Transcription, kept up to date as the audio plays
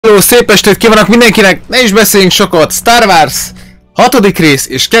Hello, szép estét kívánok mindenkinek! Ne is beszéljünk sokat! Star Wars 6. rész,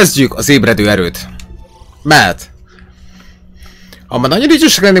 és kezdjük az ébredő erőt. Mehet. Ha már nagyon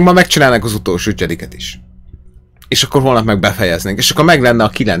ügyesek lennénk, ma megcsinálnánk az utolsó 5-et is. És akkor holnap meg befejeznénk. És akkor meg lenne a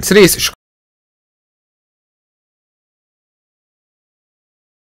 9 rész, és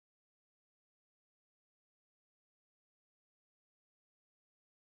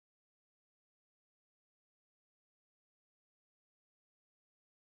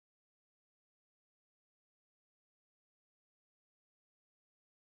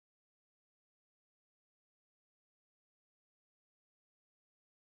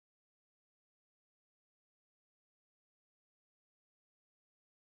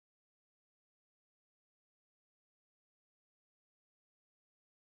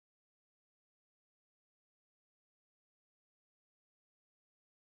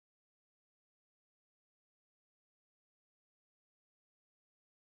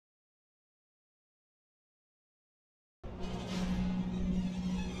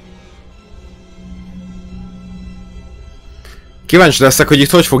kíváncsi leszek, hogy itt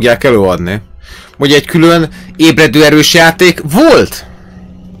hogy fogják előadni. Hogy egy külön ébredő erős játék volt?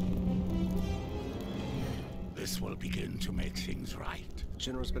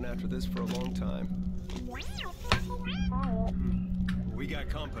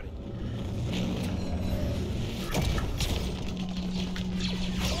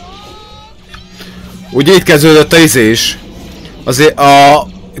 Ugye itt kezdődött a izé is. Azért a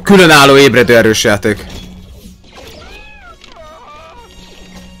különálló ébredő erős játék.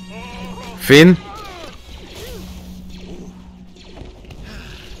 Finn?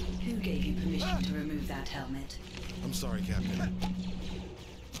 Who gave you permission to remove that helmet? I'm sorry, Captain.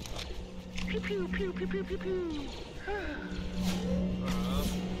 Pew pew pew pew pew pew pew.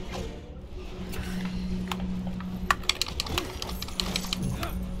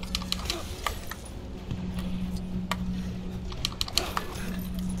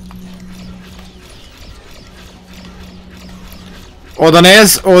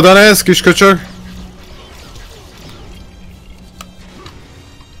 Oda néz, kis köcsög.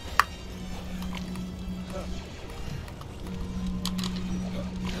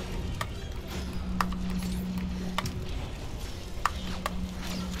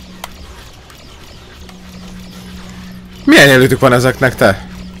 Milyen előttük van ezeknek, te?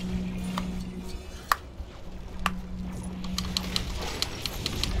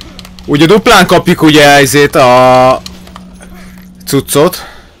 Ugye duplán kapjuk ugye ezért a cuccot.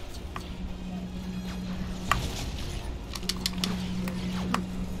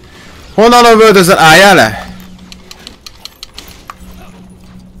 Honnan lövöldözel? Álljál le!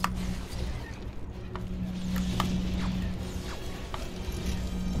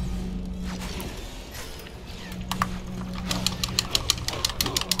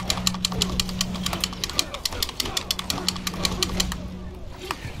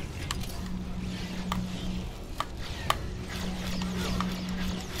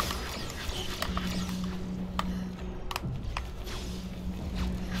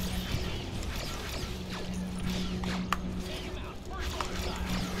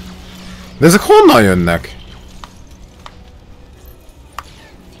 De ezek honnan jönnek?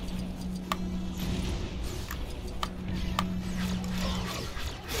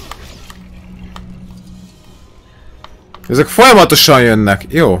 Ezek folyamatosan jönnek.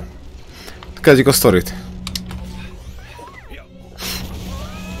 Jó. Kezdjük a sztorit.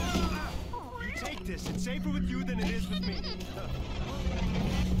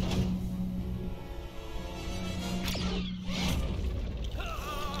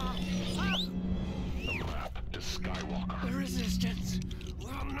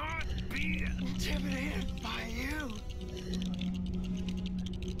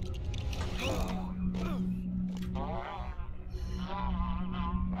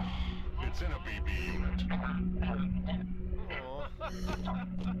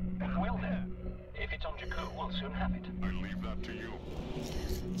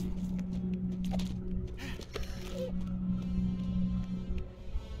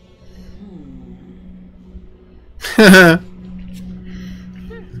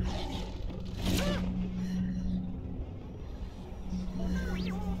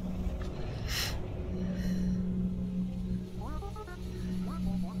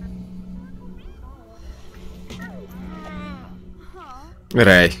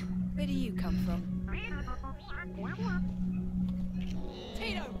 Ray. Where do you come from?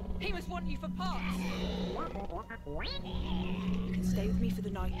 Tino! He must want you for parts! You can stay with me for the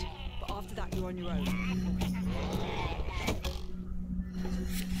night, but after that you're on your own.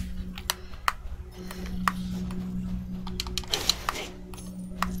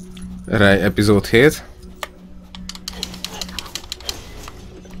 Rej, epizód 7.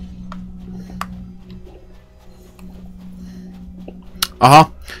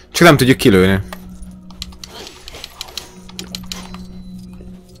 Aha, csak nem tudjuk kilőni.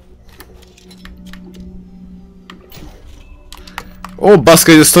 Ó,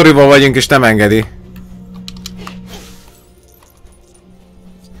 baszki, hogy a sztoriban vagyunk és nem engedi.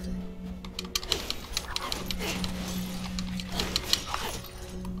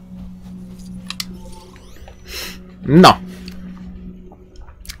 Na!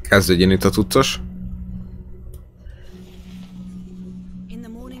 Kezdődjön itt a cuccos. In the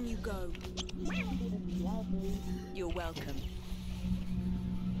morning you go. You're welcome.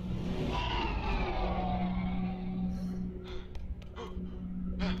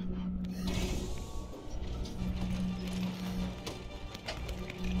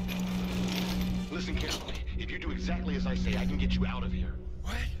 Listen carefully. If you do exactly as I say, I can get you out of here.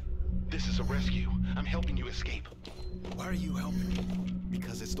 What? This is a rescue. I'm helping you escape. Why are you helping me?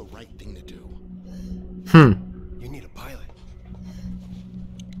 Because it's the right thing to do. You need a pilot.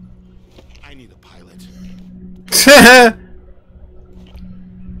 I need a pilot.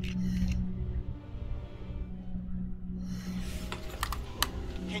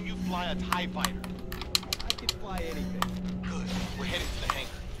 Can you fly a TIE fighter? I can fly anything. Good. We're headed to the hangar.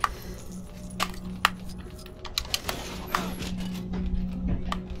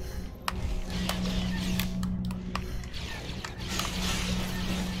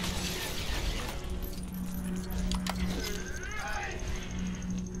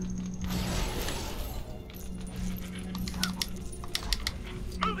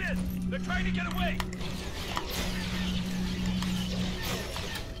 Move in! They're trying to get away!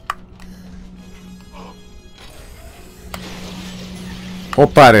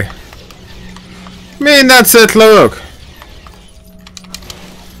 Hoppáre! Mindent szétlövök!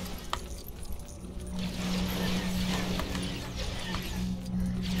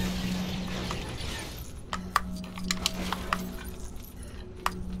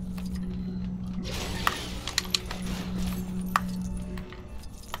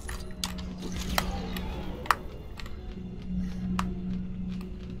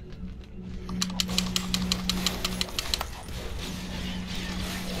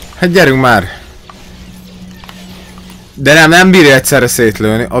 Hát gyerünk már! De nem bírja egyszerre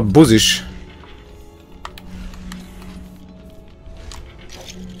szétlőni, a buzis.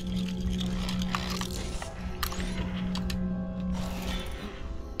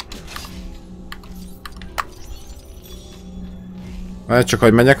 Várj csak,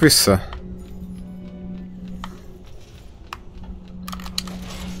 hogy menjek vissza.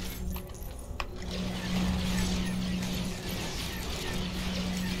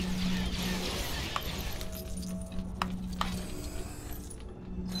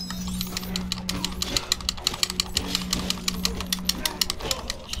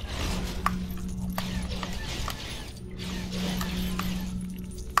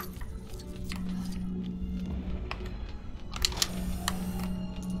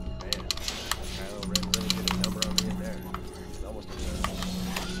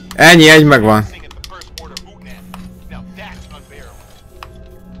 Ennyi, egy megvan. Thing at the first order boot net. Now that's unbearable.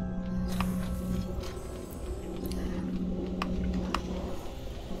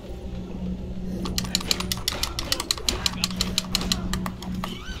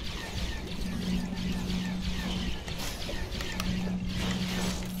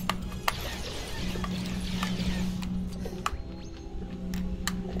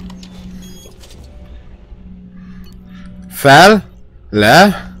 Fel,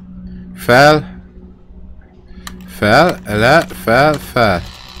 le, fel, fel, le, fel, fel.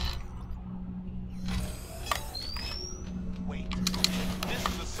 Wait. This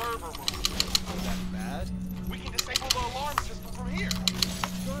is the server room. That's bad. We can disable the alarm system from here.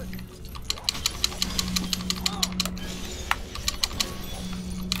 Good.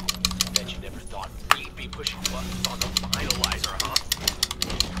 Bet you never thought we'd be pushing buttons on the finalizer, huh?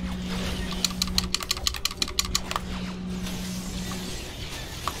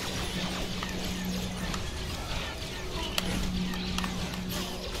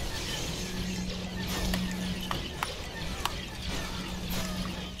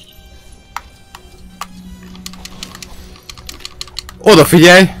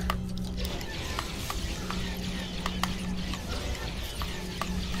 Odafigyelj!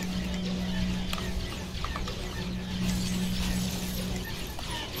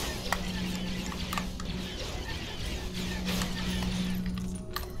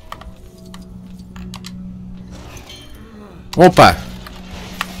 Hoppá!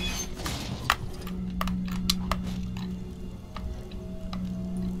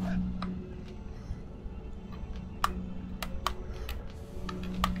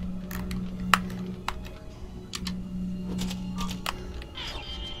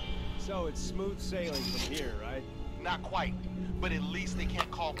 it's smooth sailing from here, right? Not quite, but at least they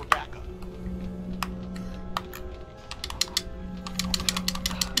can't call for backup.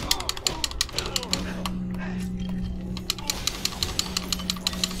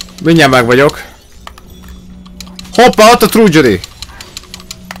 Mindjárt meg vagyok. Hoppa, ott a True.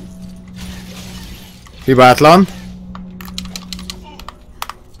 Hibátlan.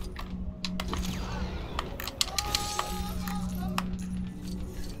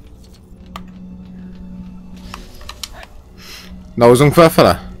 Na, húzunk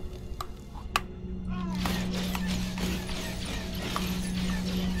felfele?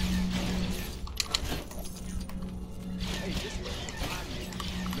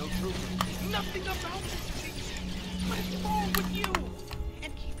 Nothing about this is easy. What is wrong with you?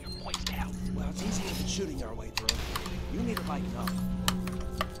 And keep your voice down. Well, it's easy if it's shooting our way through. You need to lighten up.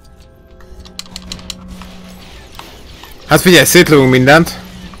 Hát figyelj, szétlövünk mindent.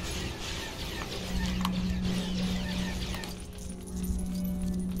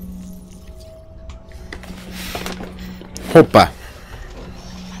 Hoppá.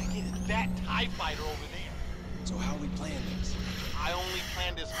 That TIE fighter over there. So how we plan this? I only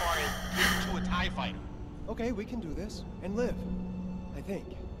planned as far as getting to a TIE fighter. Okay, we can do this and live. I think.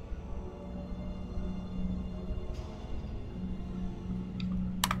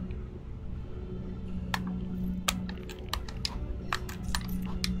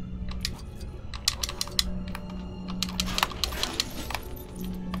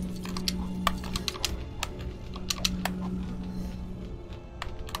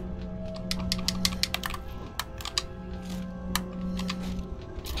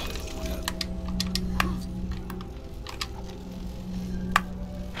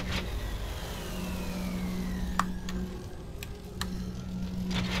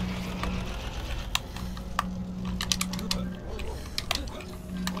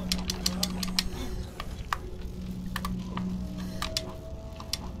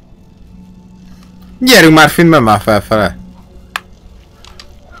 Gyerünk már, Finn, menj már felfele.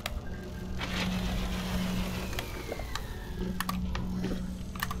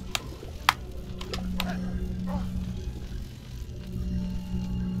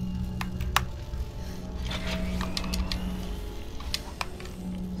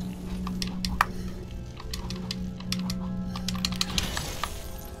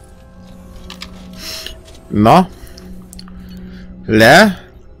 Na. Le,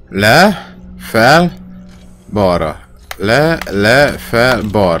 fel, balra. Le, fel,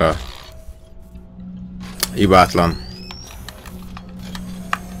 balra. Hibátlan.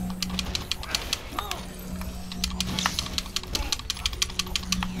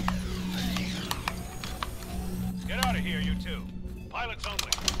 Get out of here, you two. Pilots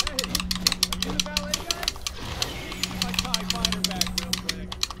only. Hey, are you the ballet guy? Get my TIE fighter back real quick.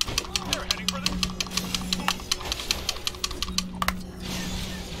 They're heading for the...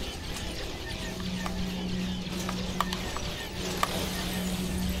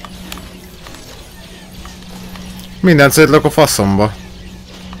 Mindent szétlök a faszomba.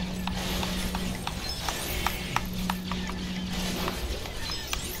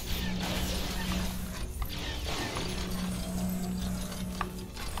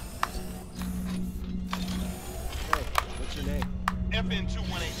 Hey, what's your name? FN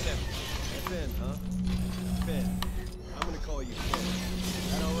 2187. Finn, huh? Finn. I'm gonna call you Finn.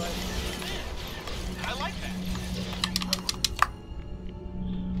 Is that alright? I like that.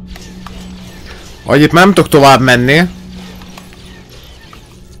 Hogy itt nem tudok tovább menni.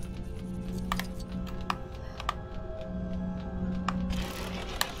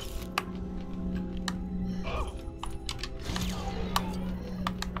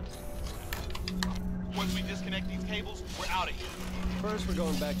 Once we disconnect these cables, we're out of here. First, we're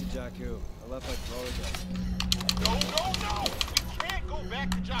going back to Jakku. I left my droid there. No! We can't go back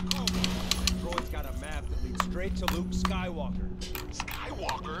to Jakku. Droid's got a map that leads straight to Luke Skywalker.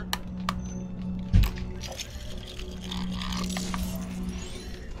 Skywalker?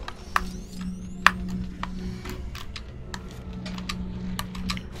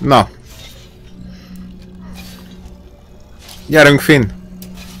 Na. Gyerünk, Finn.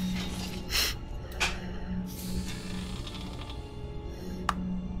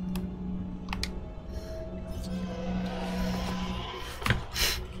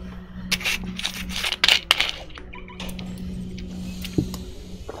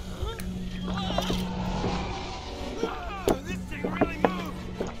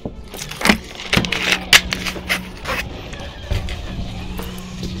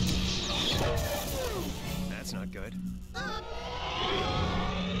 That's not good.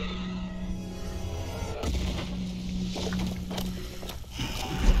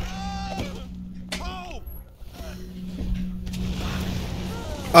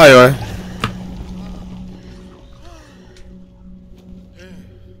 Ajaj.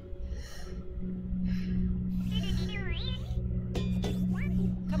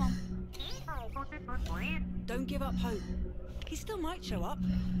 Come on. Don't give up hope. He still might show up,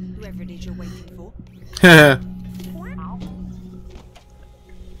 whoever it is you're waiting for.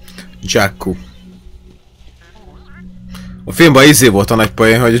 Jakku. A filmben izé volt a nagy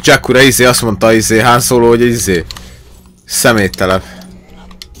poén, hogy a Jakkura izé azt mondta izé Han Solo, hogy izé szeméttelep.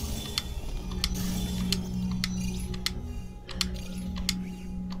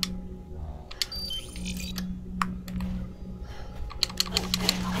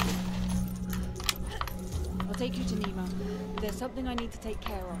 I'll take you to Nemo. There's something I need to take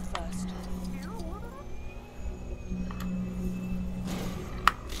care of first.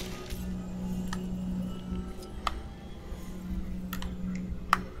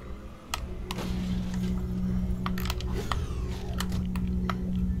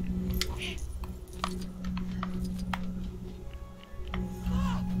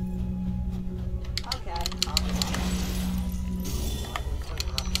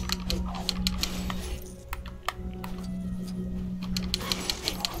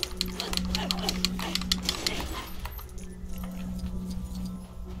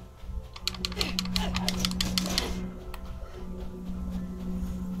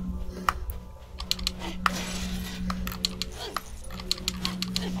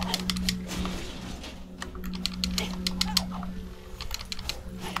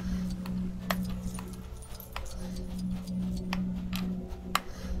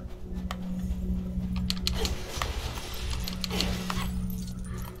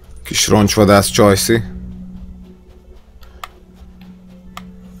 Kis roncsvadász Csajci.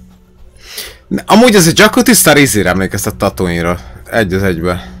 Amúgy ez egy Jakku tisztán izére emlékeztet Tatooine-ra. Egy az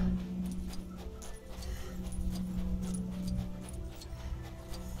egybe.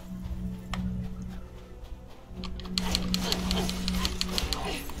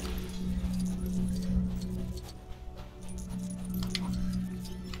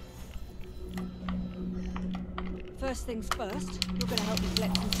 First things first, you're going to help me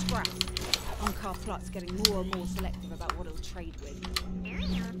collect some scrap. Unkar Plutt's getting more and more selective about what he'll trade with.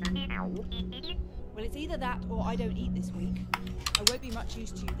 Well, it's either that or I don't eat this week. I won't be much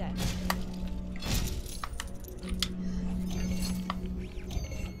use to you then.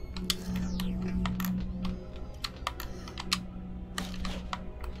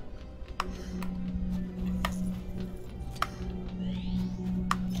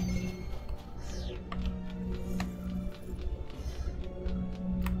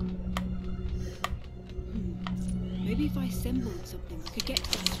 Maybe if I assembled something, I could get to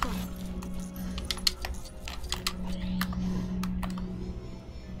that scrap.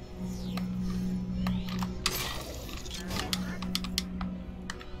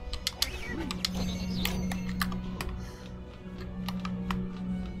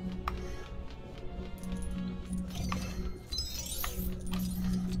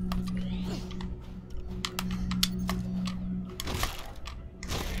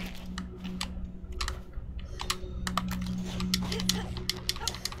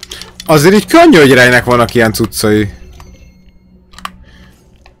 Azért így könnyű, hogy Reynek vannak ilyen cuccai.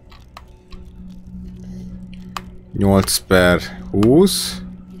 8/20.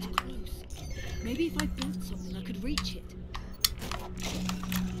 Maybe if I built something, I could reach it.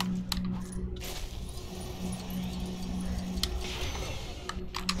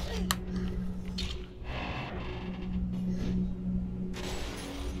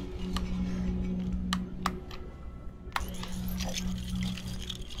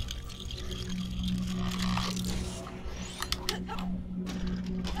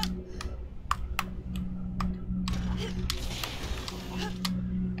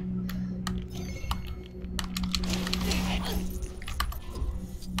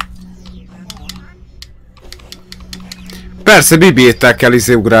 Persze, BB-8-tel kell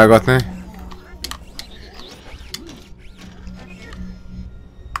izé ugrálgatni.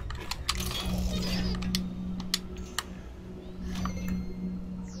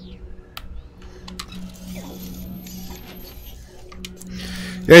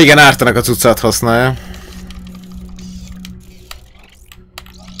 Ja igen, ártanak a cuccát használja.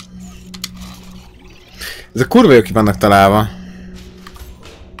 Ezek kurva jók ki vannak találva.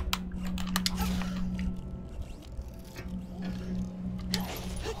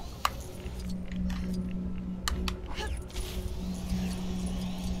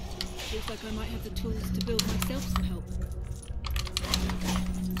 Looks like I might have the tools to build myself some help.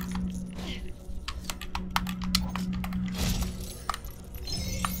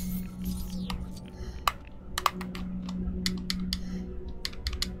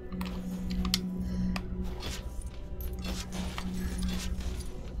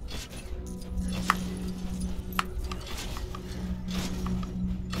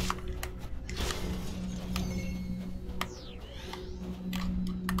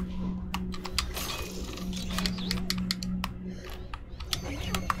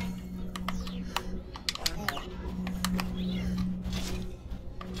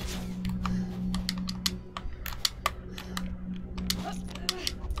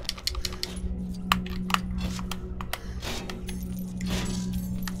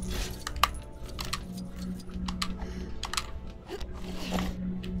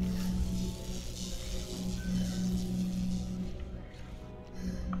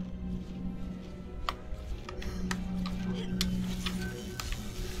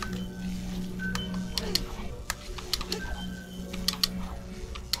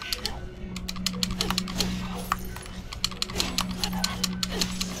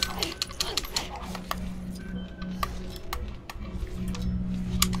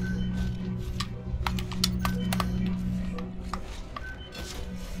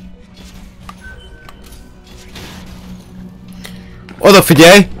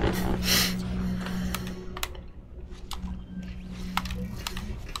 Odafigyelj!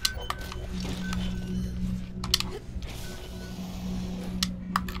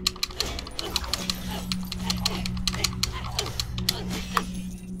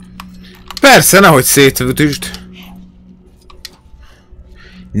 Persze, nehogy szétvütüsd.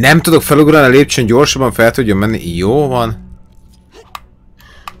 Nem tudok felugrani a lépcsőn, gyorsabban fel tudjon menni. Jó van.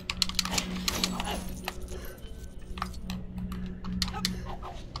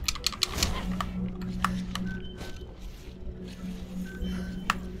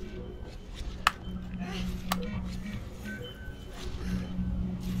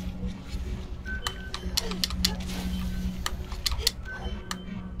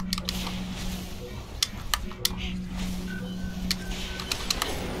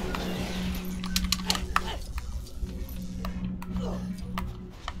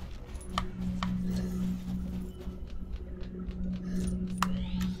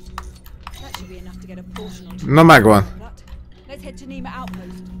 That should be enough to get a portion onto Na megvan. But let's head to Nima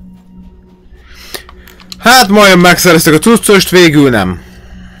Outpost. Hát majdnem megszereztek a cuccost, végül nem.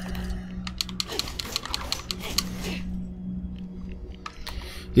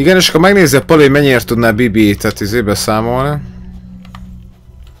 Igen, és akkor megnézze Pali, hogy mennyiért tudná BB-t izébe számolni.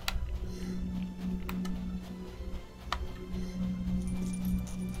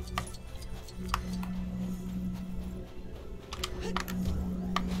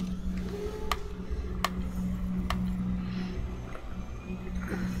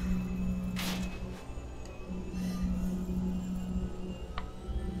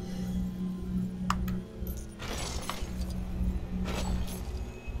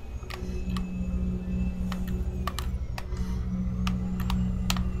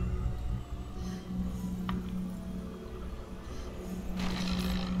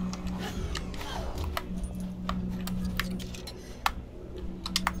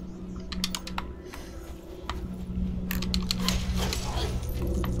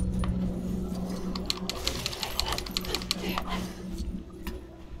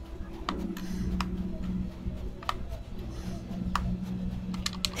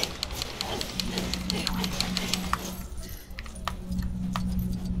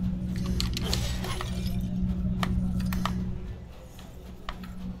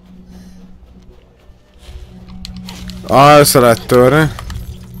 Össze lehet törni.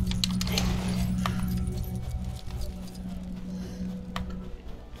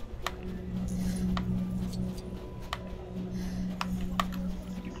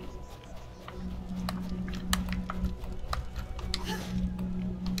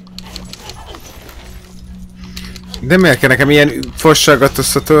 De miért kell nekem ilyen fosságot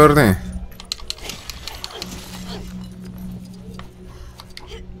összetörni?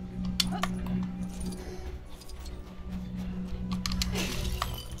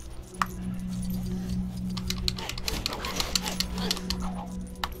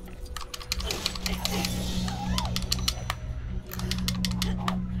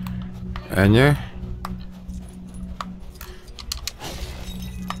 Ennyi.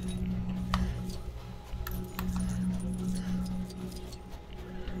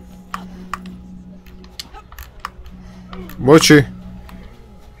 Bocsi.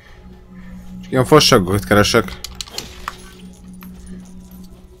 Ilyen fosságokat keresek.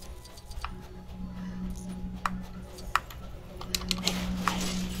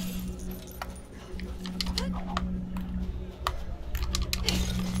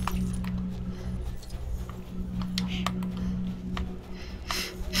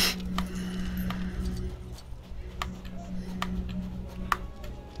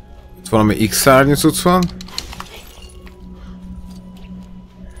 Itt valami X-szárnyú cucc van.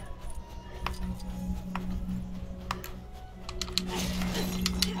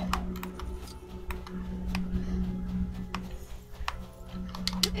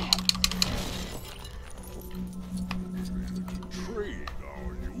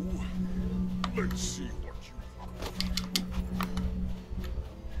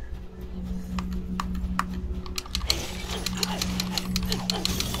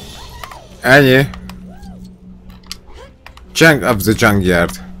 Ennyi. Junk of the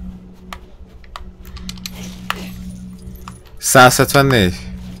Junkyard. 174.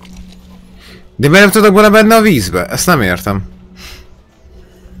 De miért nem tudok bele benni a vízbe? Ezt nem értem.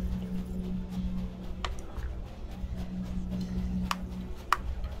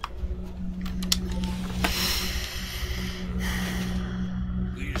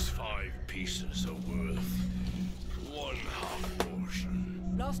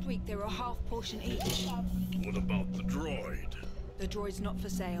 The droid's not for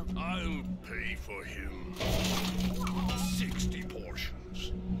sale. I'll pay for him 60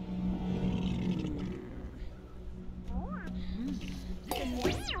 portions.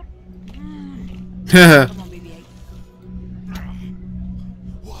 Come on, BB-8.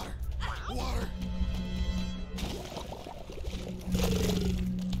 Water. Water.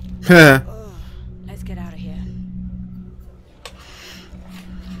 Let's get out of here.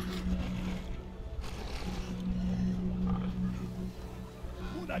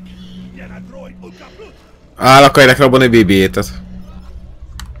 El akarják rabolni BB-8-et. So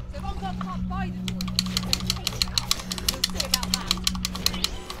if Uncle can't buy the droid, then take it. We'll see about that.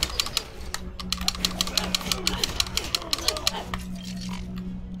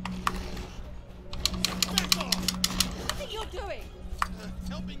 What think you're doing?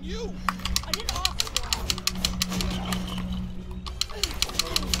 Helping you. I didn't ask for help.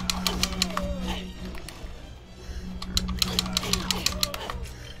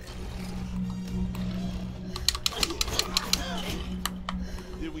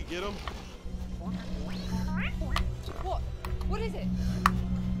 Did we get him? What? What is it?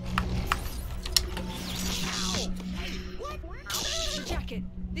 The jacket.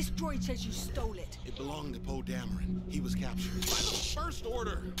 This droid says you stole it. It belonged to Poe Dameron. He was captured by the First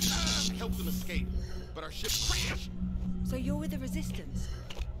Order. Helped him escape, but our ship crashed. So you're with the Resistance?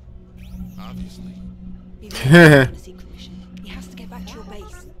 Obviously. BB-8 on a secret mission. He has to get back to your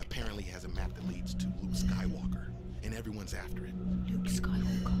base. Apparently has a map that leads to Luke Skywalker, and everyone's after it. Luke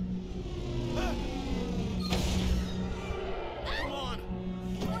Skywalker. Come on.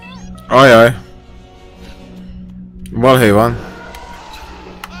 Ajaj. Balhé van.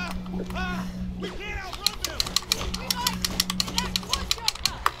 We can't outrun them.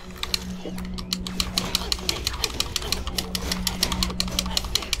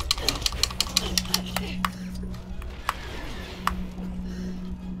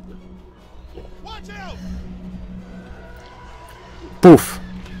 Watch out. Puff.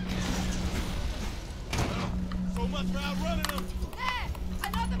 So much for outrunning them. There!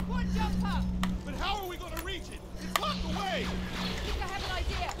 Another quad jumper! But how are we going to reach it? It's locked away. I think I have an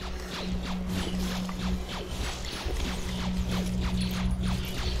idea.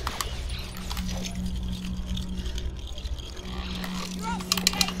 You're up,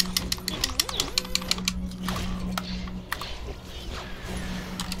 BB-8!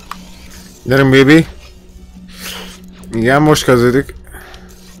 Gyerünk, baby. Igen, most kezdődik.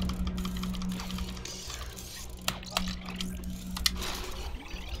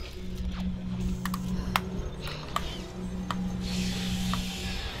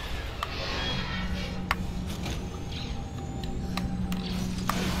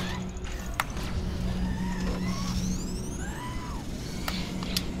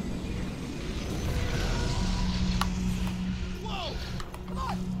 Whoa! Come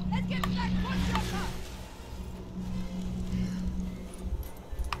on! Let's get to that quad jumper!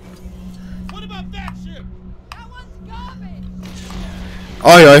 What about that ship? That one's garbage!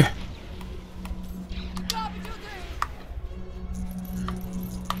 Ajaj. Garbage will do!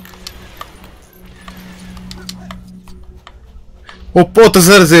 Hopp, ott az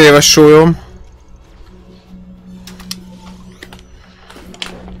 1000 éves sólyom.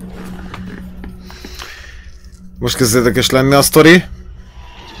 Most kezd érdekes lenni a sztori. Hey,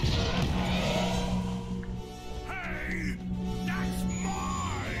 that's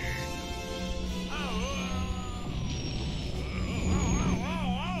mine.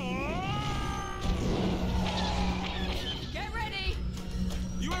 Get ready!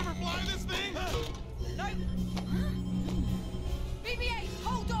 You ever fly this thing? No! BB-8,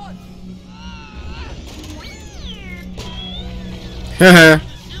 hold on! Hehe.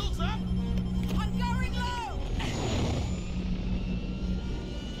 Shields up. I'm going low!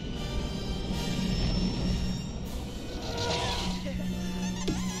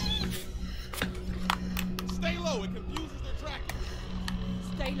 Stay low. It confuses their tracking.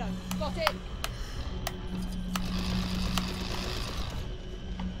 Stay low. Got it?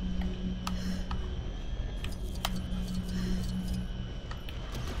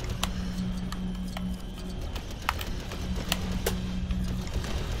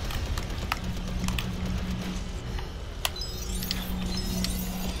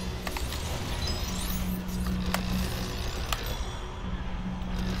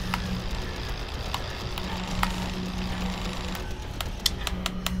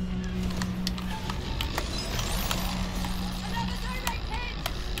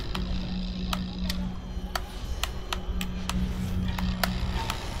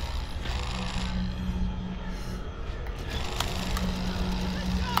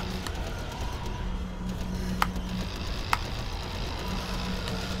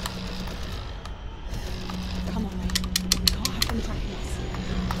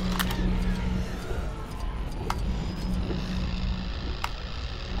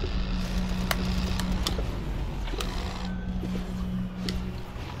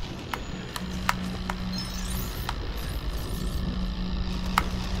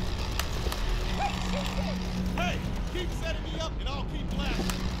 and I'll keep blasting.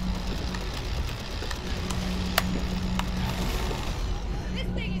 This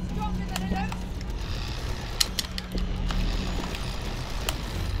thing is stronger than it looks.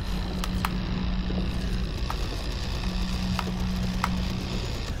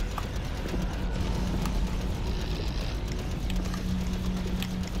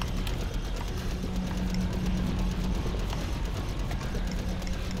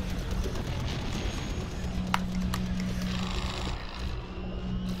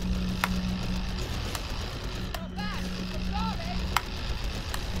 Not bad. It's alarming.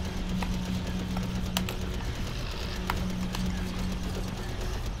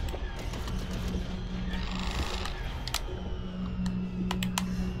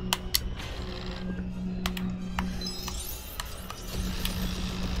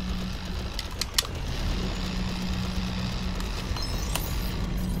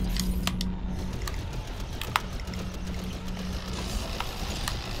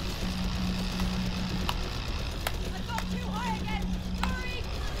 I got too high again. Sorry.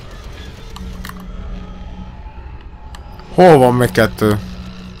 Hol van még kettő?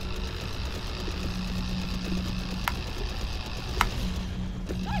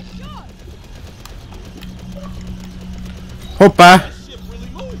 Nice shot. Hoppá! Ship really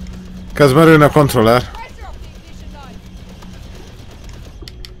moving. Kezd merülni a kontroller. Pressure off the ignition line.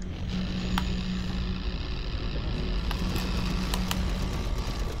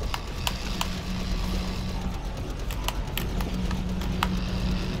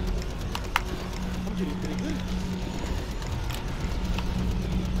 I'm getting pretty good.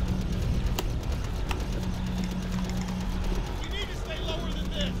 We need to stay lower than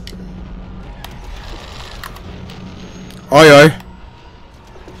this. Ajaj!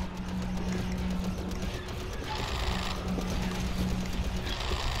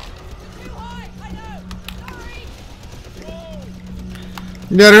 Too high. I know. Sorry.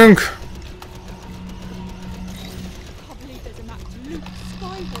 Gyerünk! Can't believe there's a map to Luke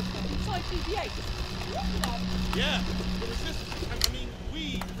Skywalker inside BB-8. Look at that. Yeah, the resistance. I mean, we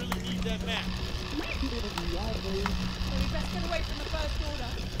really need that map. Well, we best get away from the First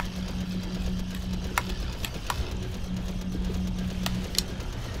Order.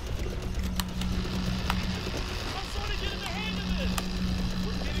 I'm sort of getting the hang of this.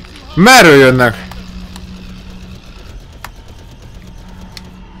 We're getting too high. Merről jönnek?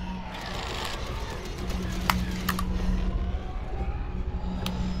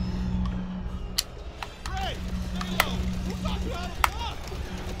 Ray, stay low. We'll talk you out of the block.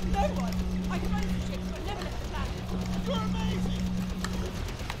 No one. I can manage the ships, but never left the planet. You're amazing.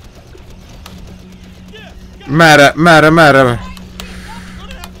 Yeah, got Merre? Merre? Merre? We're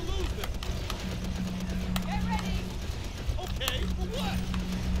gonna have to lose them. Get ready. Okay, for what?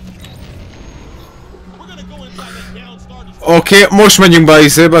 We're gonna go inside that down starter's. Oké, most megyünk be a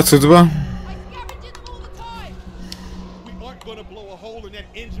izébe, a cuccba. I scavenge them all the time. We aren't gonna blow a hole in that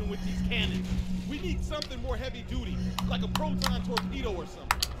engine with these cannons. We need something more heavy duty, like a proton torpedo or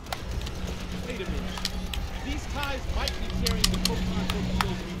something. Wait a minute. These ties might be carrying the proton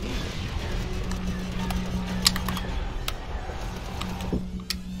torpedoes we need.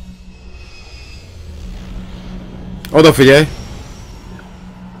 Odafigyelj!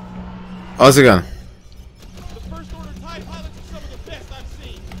 Az igen. The First Order TIE pilots are some of the best I've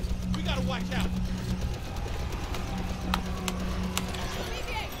seen. We gotta watch out.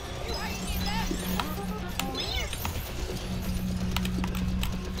 BB-8, you hiding in there?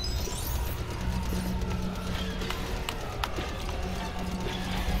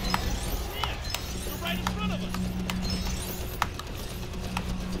 Man, they're right in front of us.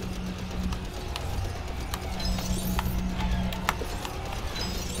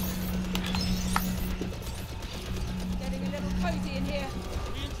 Getting a little cozy in here.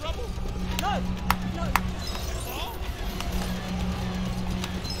 Are we in trouble? No, no. That's all?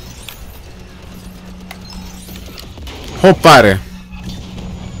 Hoppáre!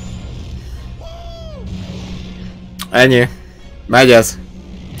 Ennyi. Megy ez.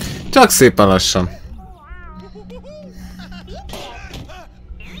 Csak szépen lassan.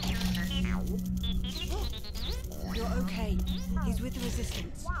 You're okay. He's with the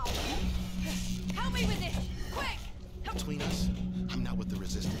resistance. Help me with this! Quick! Between us, I'm not with the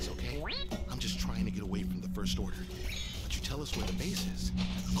resistance, okay? I'm just trying to get away from the First Order. But you tell us where the base is.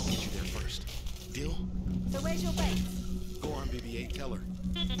 I'll get you there first. Deal? So where's your base? Go on, BB-8, tell her.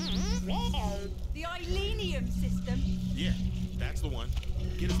 The Ilenium system? Yeah, that's the one.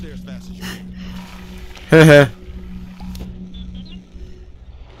 Get us there as fast as you can. Hehe.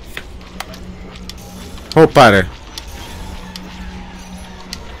 Hoppáre.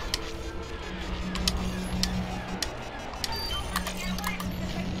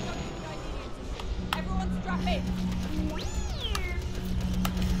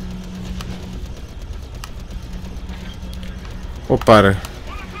 Hoppára.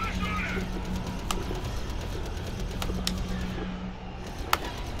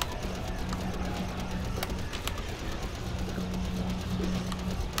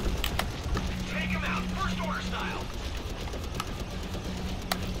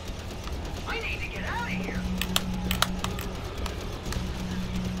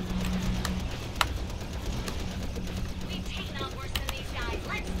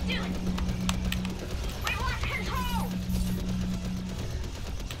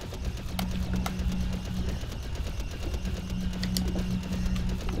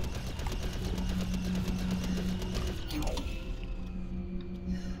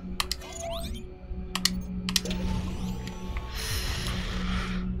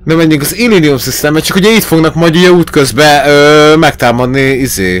 De menjünk az Illinium Systembe, csak ugye itt fognak majd ugye útközben megtámadni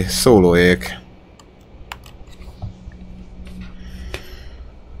szólóék.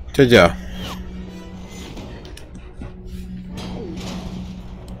 Úgyhogy ja.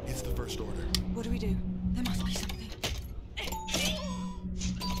 What do we do? There must be something.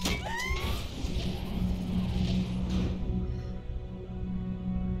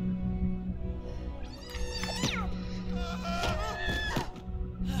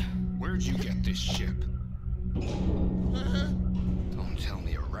 Where'd you get this ship? Don't tell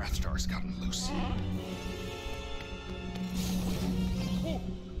me a Wrathstar's gotten loose. Oh,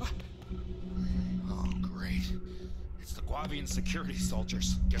 great. It's the Guavian security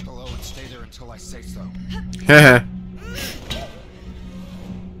soldiers. Get below and stay there until I say so. Hehe.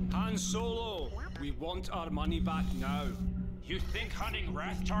 Han Solo, we want our money back now. You think hunting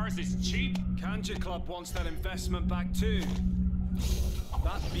Rathtars is cheap? Kanja Club wants their investment back too.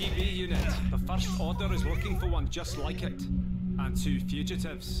 That BB unit, the First Order is looking for one just like it. And 2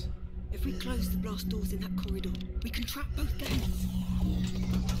 fugitives. If we close the blast doors in that corridor, we can trap both gangs.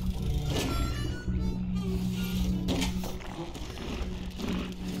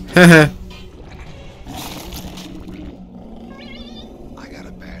 Hehe. I got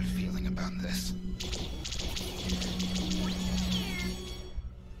a bad feeling about this.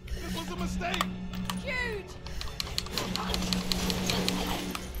 This was a mistake! Huge!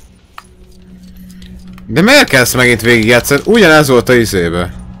 De miért kell ezt megint végigjátszani? Ugyanez volt a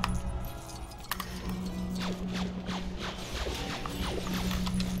izébe.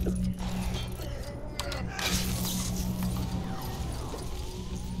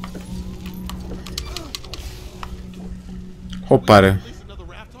 Hoppára. At least another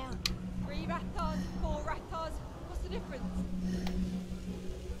Raptor? 3 Rathars, 4 Rathars. What's the difference?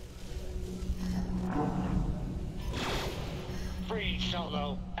 Free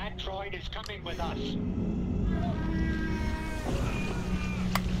Solo. That droid is coming with us.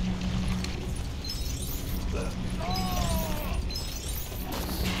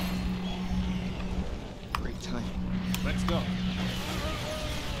 Great time. Let's go.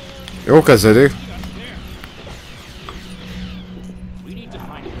 Jó kezdődik. We need to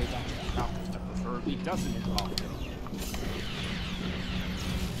find a way back to the Falcons that preferably doesn't involve them.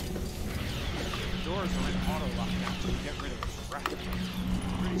 The doors are in auto lockdown to get rid of this rat.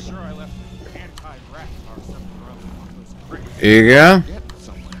 Pretty sure I left anti-Rathtar somewhere up in one of those crates. Igen. Get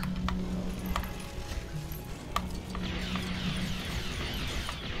somewhere.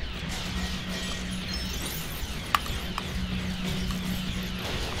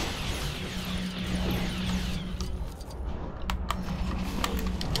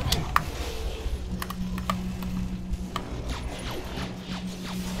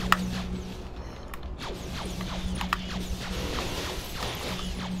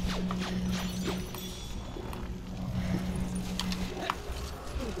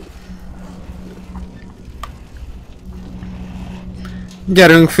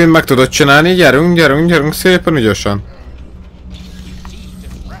 Gyerünk, Finn, meg tudod csinálni, gyerünk, gyerünk, gyerünk, szépen ügyösen.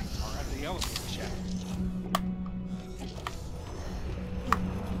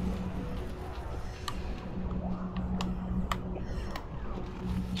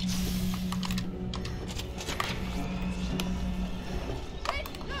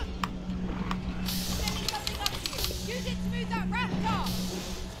 Use it to move that Rathtar!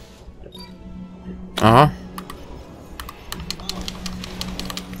 Aha.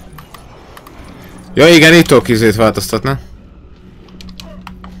 Ja igen, itt tudok izét változtatni.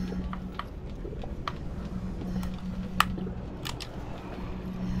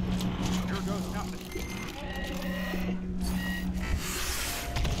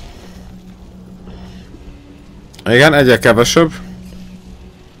 Igen, egyre kevesebb.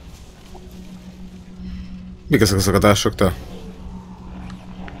 Mik ezek a szakadások, te?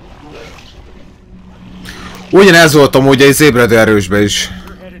 Ugyanez volt amúgy egy ébredő erősbe is.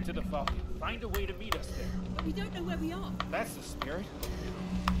 We're headed to the Falcon. Find a way to meet us there. But we don't know where we are. That's the spirit.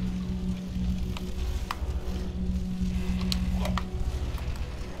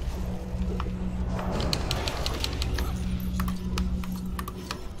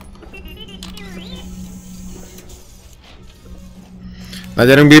 Na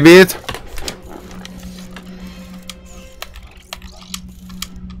gyerünk, Bibit!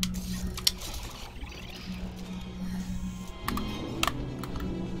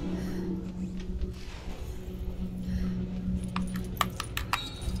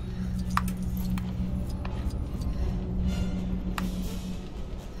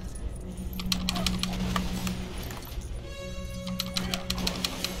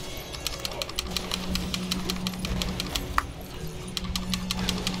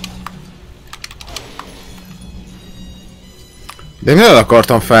 De én el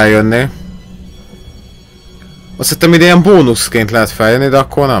akartam feljönni. Azt hittem, ide ilyen bónuszként lehet feljönni, de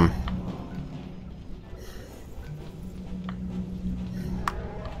akkor nem.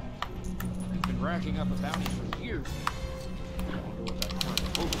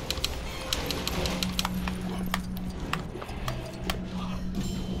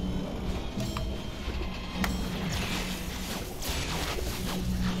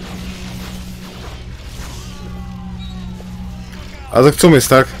 Azok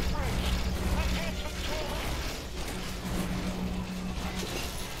cumiztak.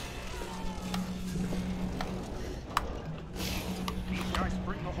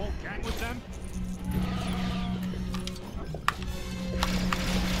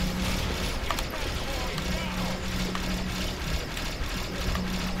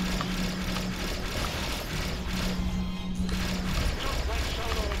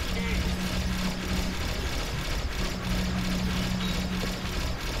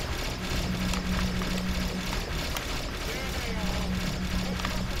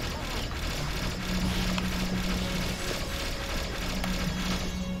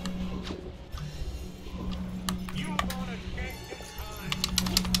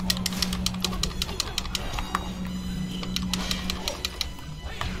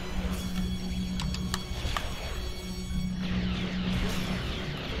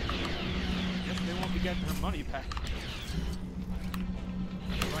 Getting her money back.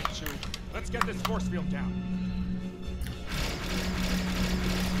 Right, Chewie. Let's get this force field down.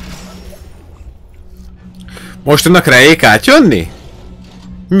 Most tudnak rejék átjönni?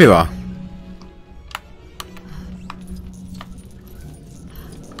 Mi van?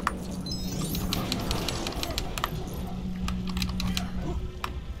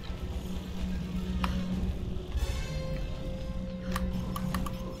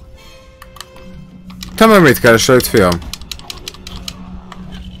 Te már mit keresel itt, fiam?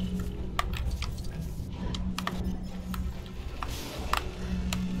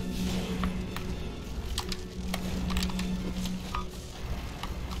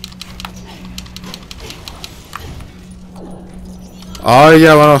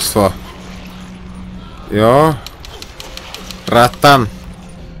 Alja van osztva. Jó. Rattan.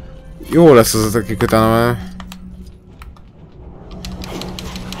 Jó lesz az, akik utána mennek.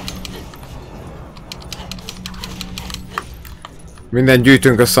 Minden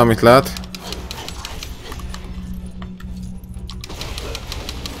gyűjtünk össze, amit lehet.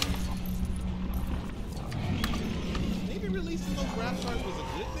 Maybe releasing those raptors was a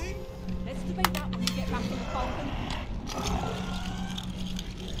good thing? Let's debate that when we get back to the Falcon.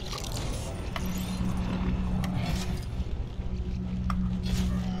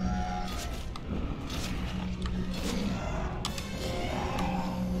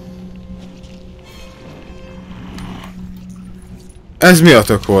 Ez mi a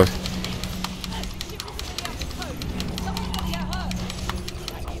tök volt?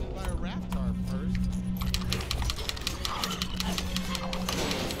 By a raptor first.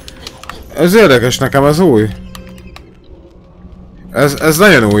 Ez érdekes nekem, ez új. Ez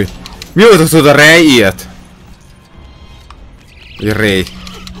nagyon új. Mióta tud a Ray ilyet? Ray.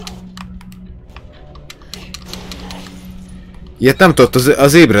 Ilyet nem tudott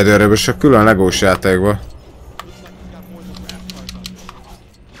az ébredő erőből, csak külön legós játékban.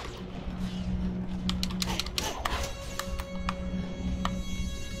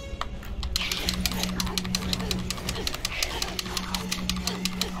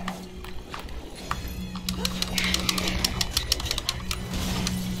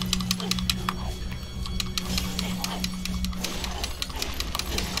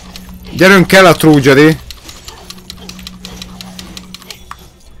 Gyerünk, kell a trúgyadi!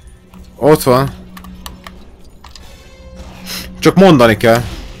 Ott van. Csak mondani kell.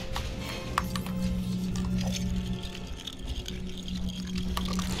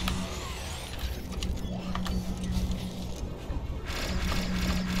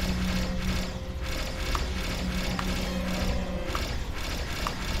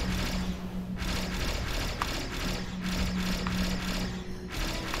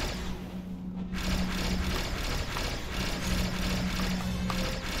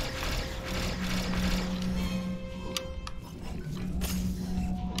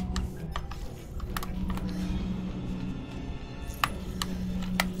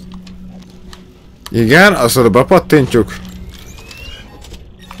 Igen, azt oda bepattintjuk.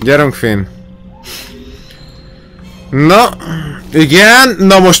 Gyerünk, Finn. Na, igen,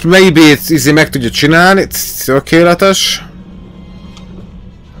 na most maybe meg tudja csinálni, tökéletes.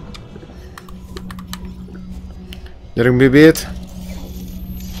 Gyerünk, Bibét.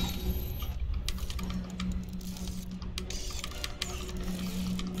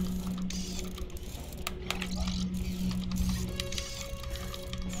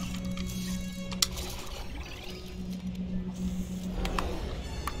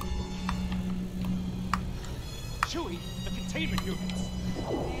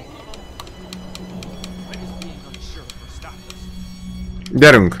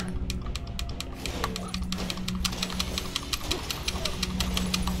 Gyerünk!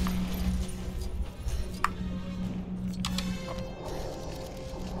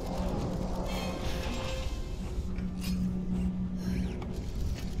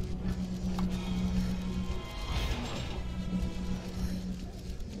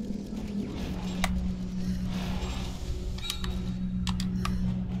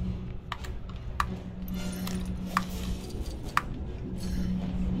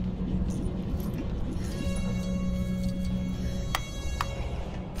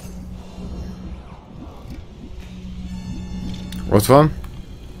 Ott van.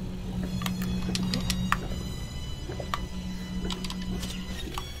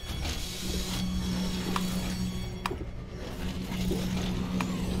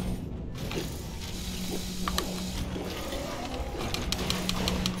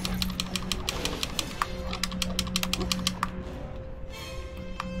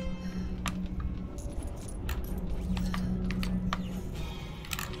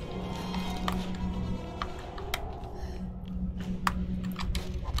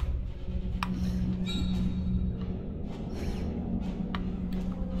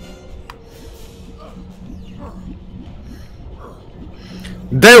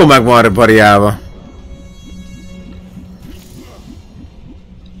 De jó meg van variálva.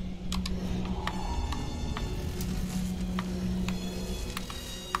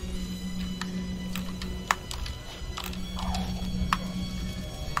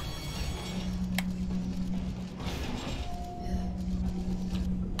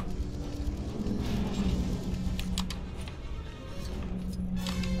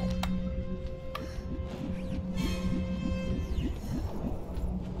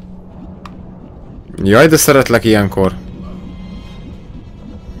 Jaj, de szeretlek ilyenkor.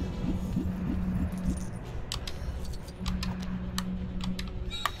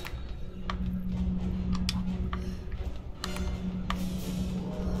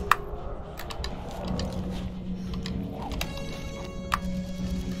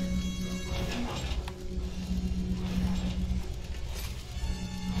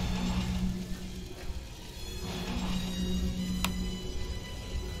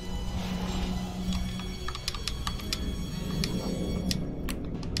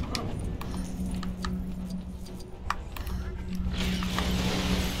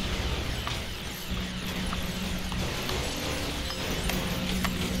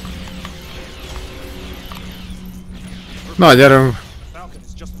 Na, gyerünk! Falcon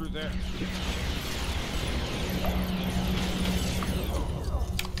is just through there.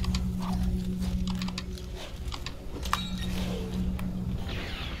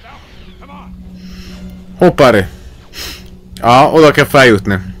 Hoppári! Oda kell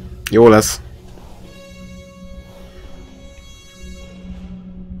feljutni. Jó lesz.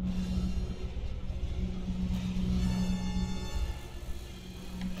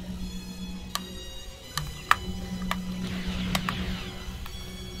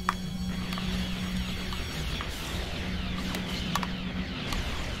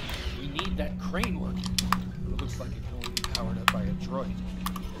 That crane working. It looks like it can only be powered up by a droid.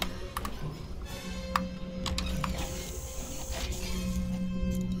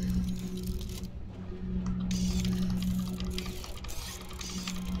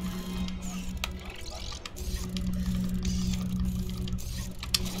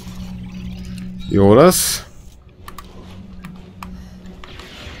 Jó lesz.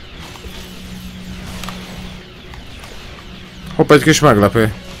 Hopp, egy kis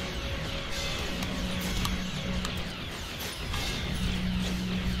meglepő.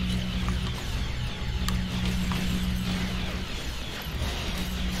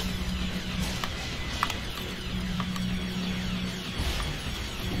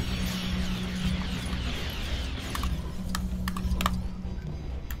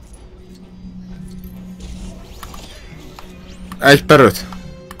 Egy per 5.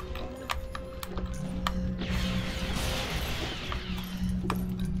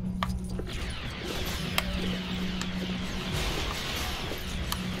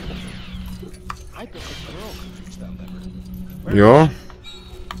 I bet the girl could reach that lever. Jó.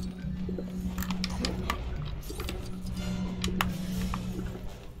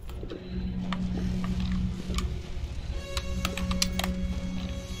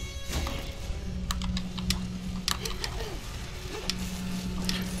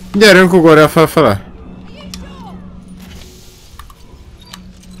 Gyerünk, ugorja felfele!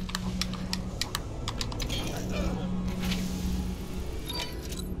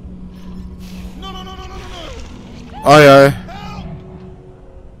 Ajaj!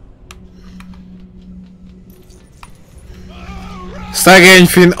 Szegény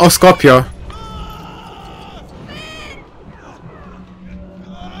Finn, azt kapja!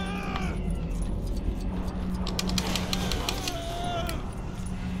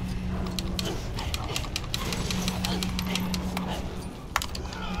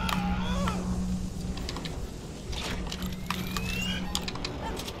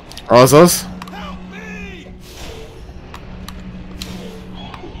 Azaz.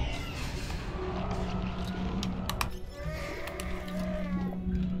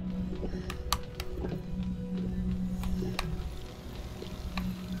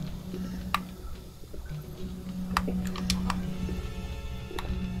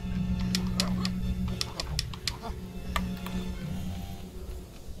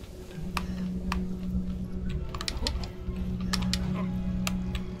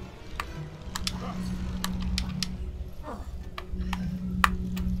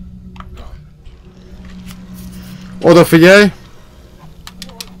 Odafigyelj!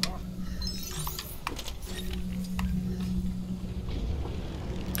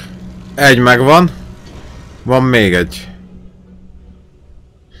 Egy megvan. Van még egy.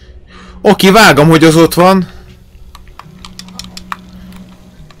 Oké, vágom, hogy az ott van.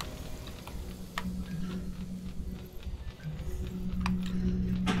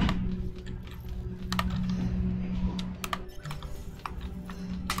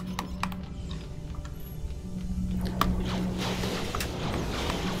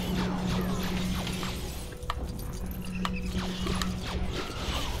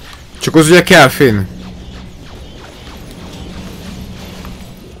 Csak az ugye kell, Finn.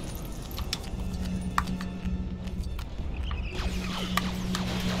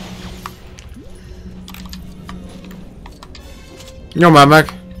 Nyomál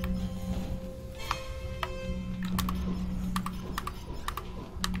meg!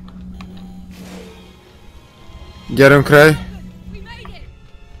 Gyerünk, Ray!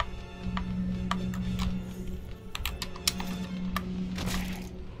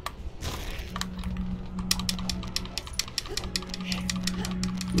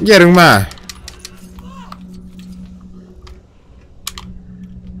 Gyerünk már!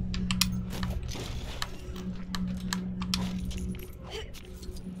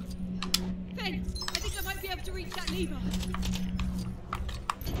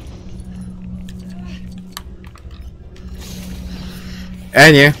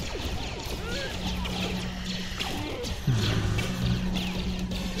 Ennyi.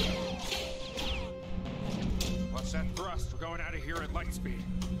 What's that thrust? We're going out of here at light speed.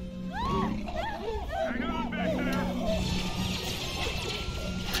 Hang on back there.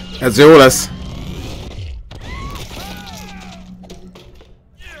 Ez jó lesz.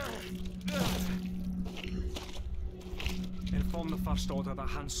 Inform the First Order that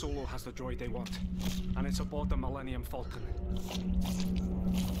Han Solo has the droid they want, and it's aboard the Millennium Falcon.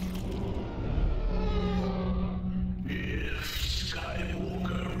 If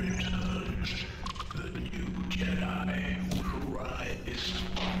Skywalker returns, the new Jedi will rise.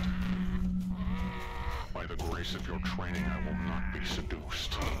 By the grace of your training, I will not be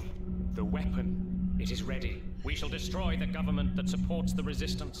seduced. The weapon, it is ready. We shall destroy the government that supports the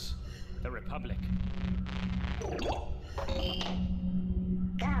resistance, the Republic. Go.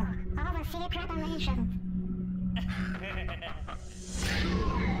 Oversee preparation.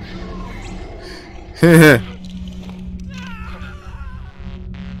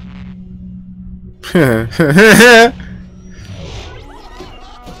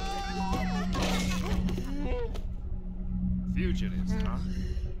 Fugitives, huh?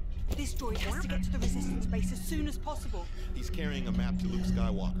 This droid has to get to the resistance base as soon as possible. He's carrying a map to Luke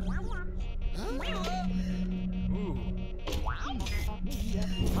Skywalker. Ooh.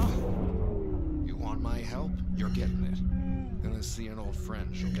 You want my help? You're getting it. Gonna see an old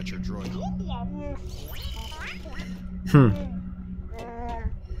friend. She'll get your droid.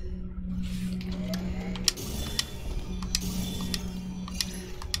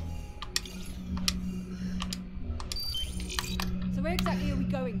 So where exactly are we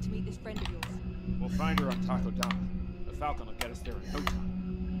going to meet this friend of yours? We'll find her on Taco Down. The Falcon will get us there in no time.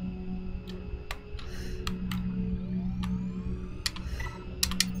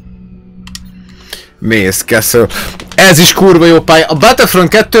 Mész, Castle. Ez is kurva jó pálya. A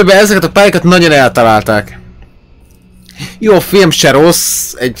Battlefront 2-ben ezeket a pályákat nagyon eltalálták. Jó, a film se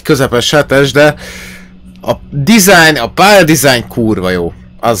rossz, egy közepes hetes, de a design, a pályadesign kurva jó.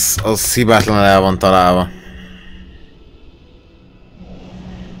 Az hibátlanul el van találva.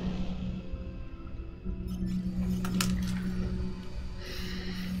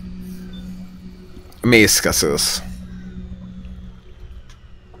 Mész, Castles.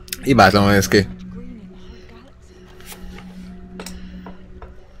 Hibátlanul néz ki.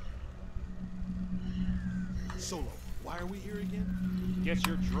 Solo, why are we here again? Get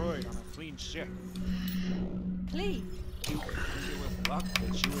your droid on a clean ship. Please. You think it was luck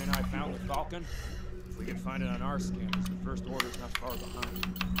that you and I found the Falcon? If we can find it on our scanners, the First Order's not far behind.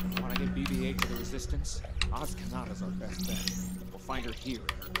 Want to get BB-8 to the Resistance? Oz Kanata's our best bet. We'll find her here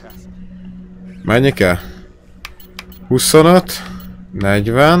in her castle. Mennyi kell? 25,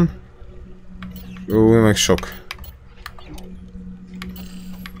 40. Meg sok.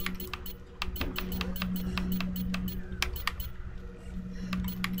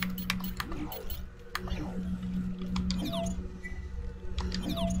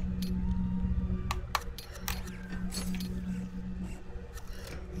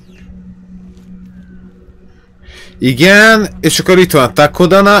 Igen, és akkor itt van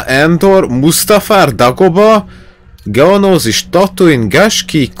Takodana, Endor, Mustafar, Dagoba, Geonosis, Tatooine,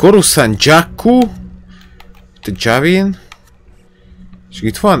 Gashki, Coruscant, Jakku, Javin, és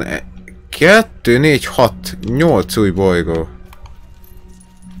itt van 2, 4, 6, 8 új bolygó.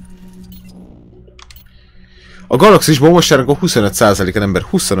 A galaxisból most járunk a 25%-en ember,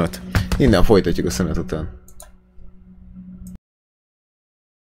 25. Innen folytatjuk a szünet után.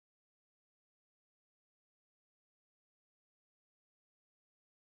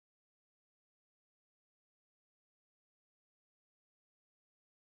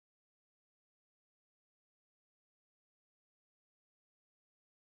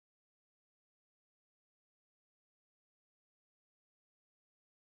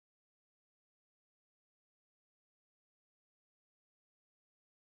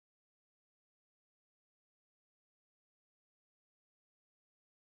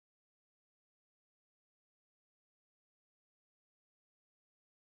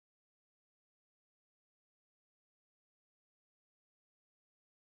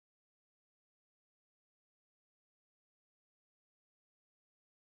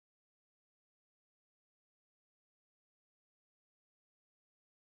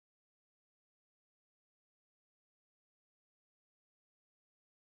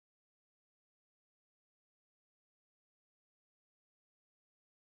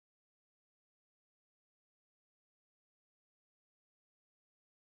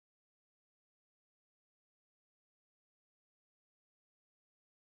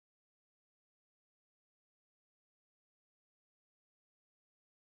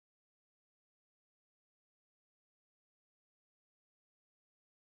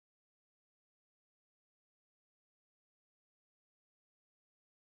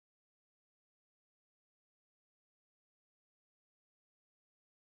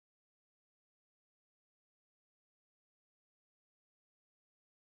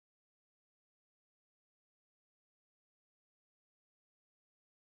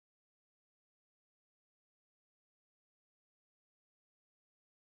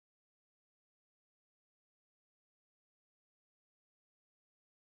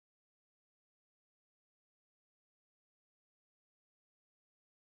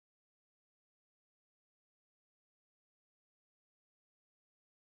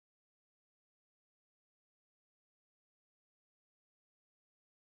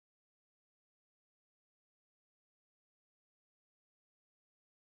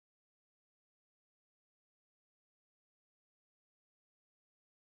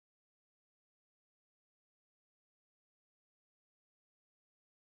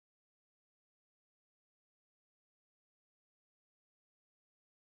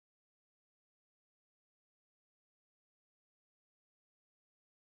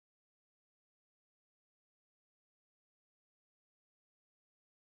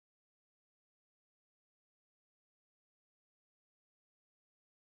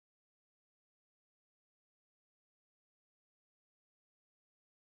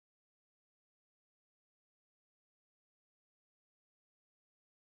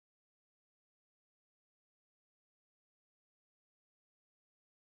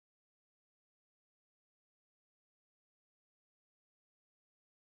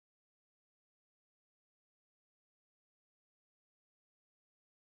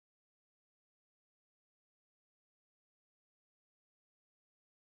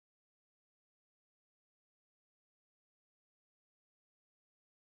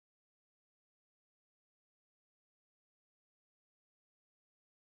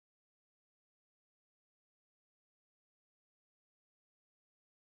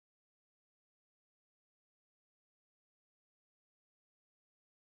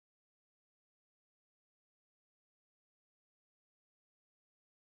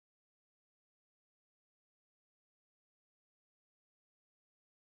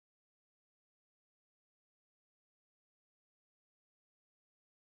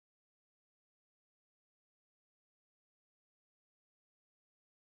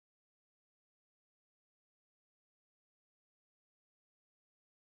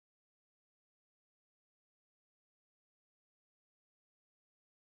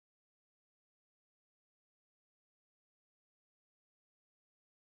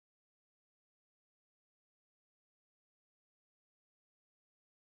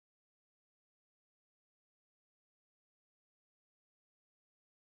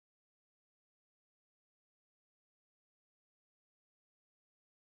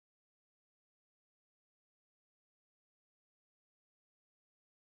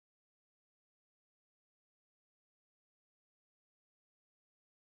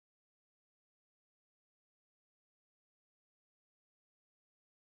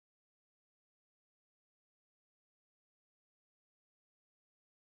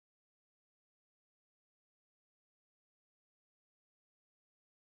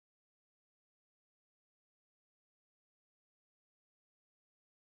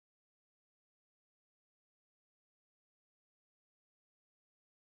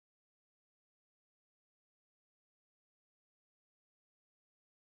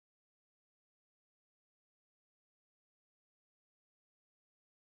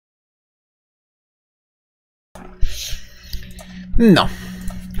 Na,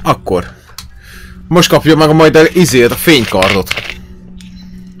 akkor. Most kapja meg majd a izét, a fénykardot.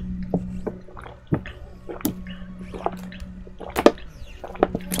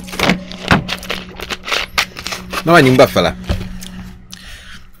 Na, menjünk befele.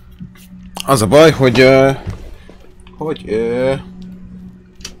 Az a baj, hogy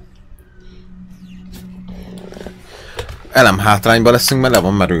elem hátrányba leszünk, mert le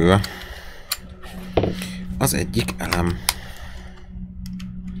van merülve. Az egyik elem.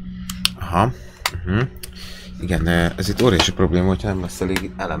 Aha. Igen, ez itt óriási probléma, hogyha nem lesz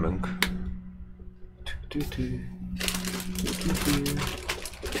elég elemünk.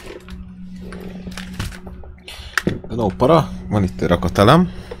 No para, van itt egy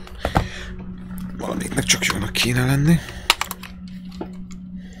rakatelem. Valamiknek csak jónak kéne lenni.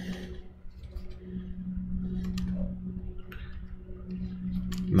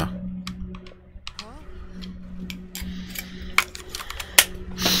 Na.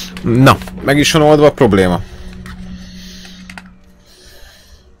 Na, meg is van oldva a probléma.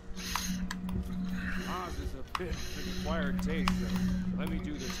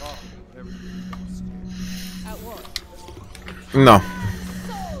 Na.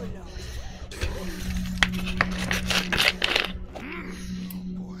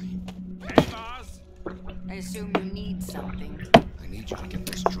 I assume you need something. I need you to get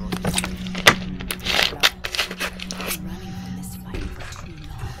this droid. I'm running from this fight for too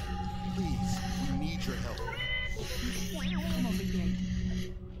long. Please, we need your help. Come on, BB-8.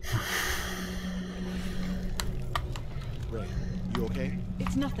 Ray, you okay?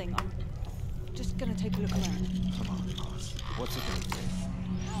 It's nothing. I'm just gonna take a look around. Come on, boss. What's it gonna take?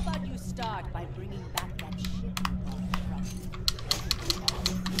 How about you start by bringing back that ship you bought from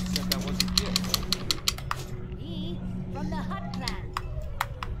You said that wasn't it. me? From the Hut Clan.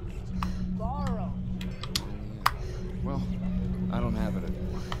 Borrow. Well, I don't have it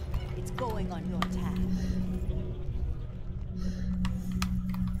anymore. It's going on your tab.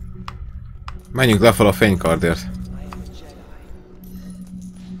 Menjünk lefel a fénykardért.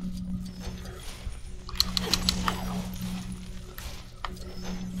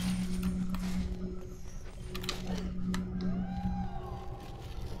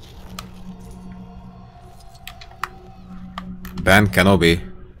 Ben Kenobi.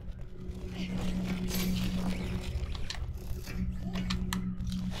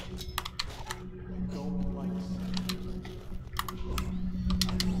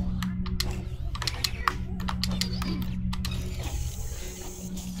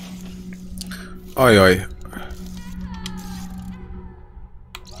 Ajaj.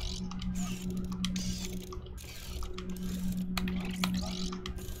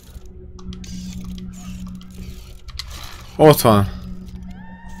 Ott van.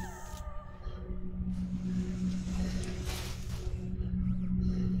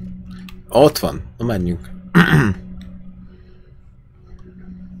 Ott van. Na, menjünk.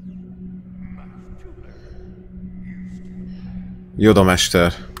 Yoda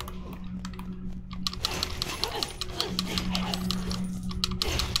mester.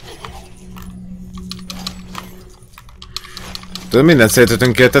 Tudod, mindent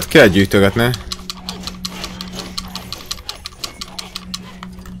szétetünk el, tehát kell gyűjtögetni.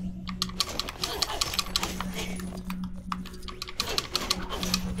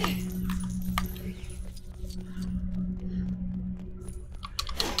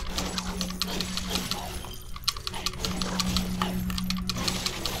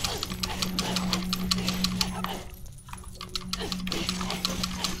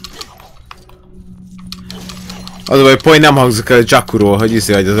 Az a baj, hogy nem hangzik el Jakkuról, hogy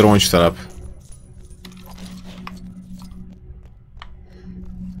izé, hogy ez a roncstelep.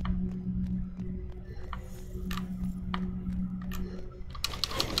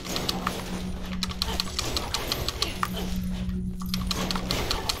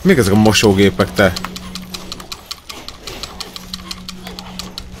 Mik ezek a mosógépek, te?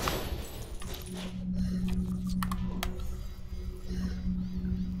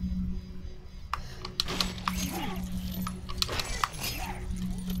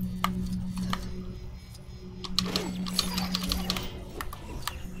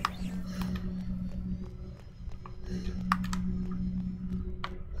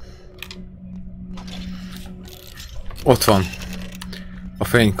 Ott van. A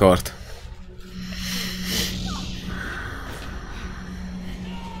fénykard.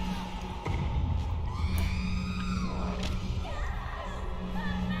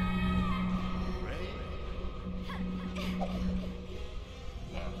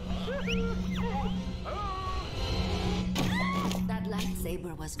 That lightsaber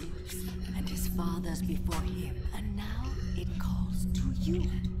saber was Luke's, and his father's before him, and now it calls to you.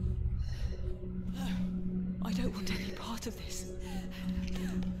 I don't want any part of this.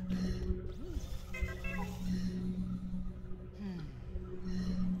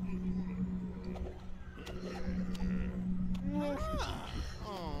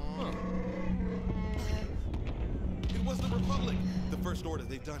 It was the Republic. The First Order,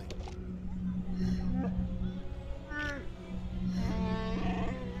 they've done it.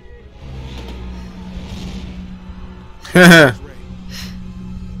 Where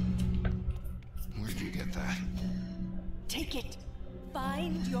did you get that? Take it.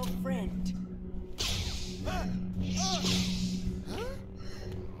 Find your friend.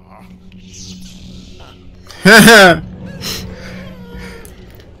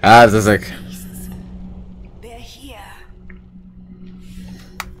 Hát ezek. They're here.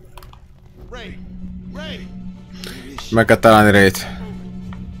 Ray! Ray! Meg kell találni Rayt.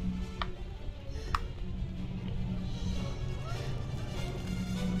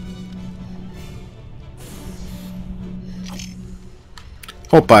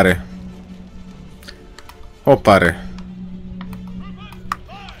 Hoppáre. Hoppáre.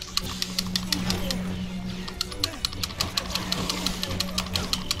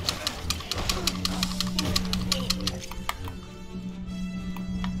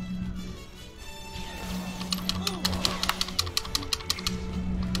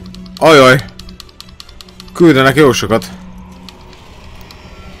 Ajaj! Küldenek jó sokat.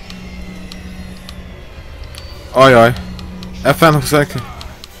 Ajaj. F-en húzzák.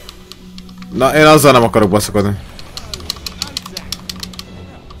 Na, én azzal nem akarok baszakodni.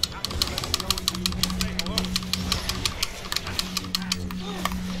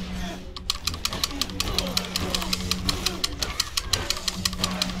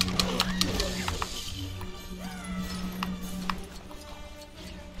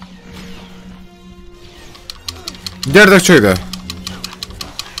 Gyertek csak ide!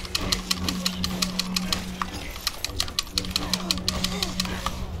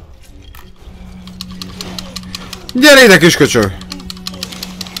 Gyere ide, kis köcsög!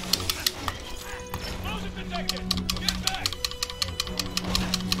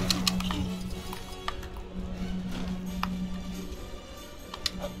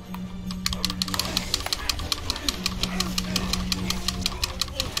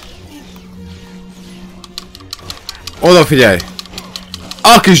 Oda figyelj!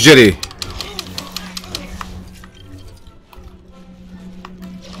 A kis Jerry!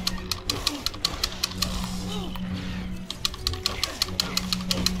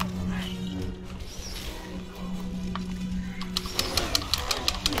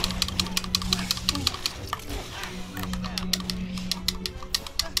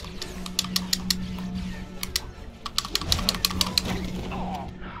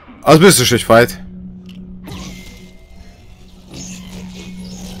 Az biztos, hogy fájt.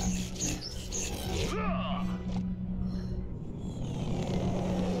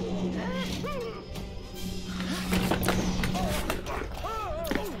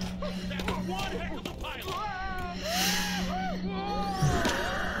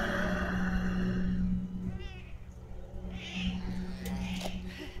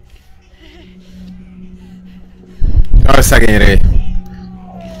 Jaj, szegény Ray.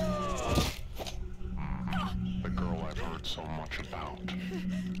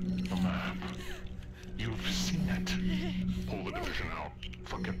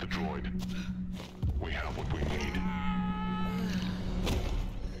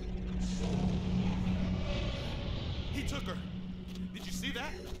 He took her. Did you see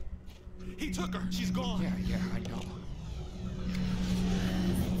that? He took her. She's gone. Yeah, I know.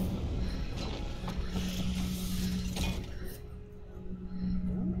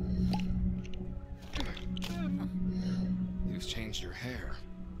 You've changed your hair.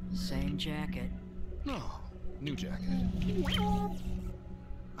 Same jacket. No, new jacket.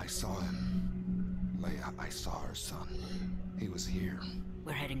 I saw him. Leia, I saw her son. He was here.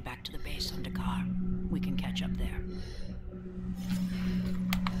 We're heading back to the base on Dakar. We can catch up there.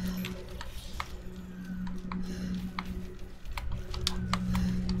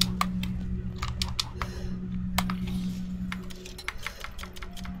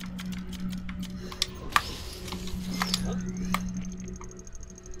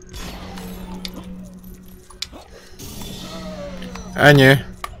 Ennyi.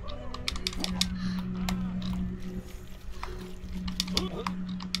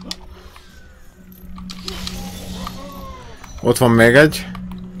 Ott van még egy.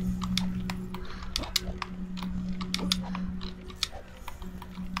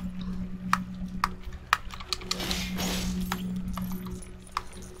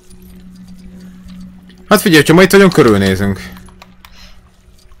 Hát figyelj, ha ma itt vagyunk, körülnézünk.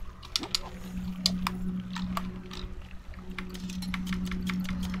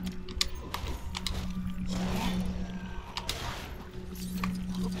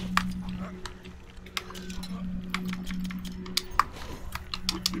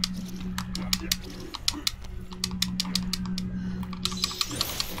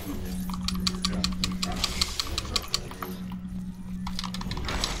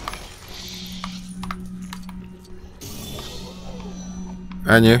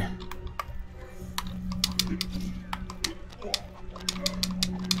 Ennyi.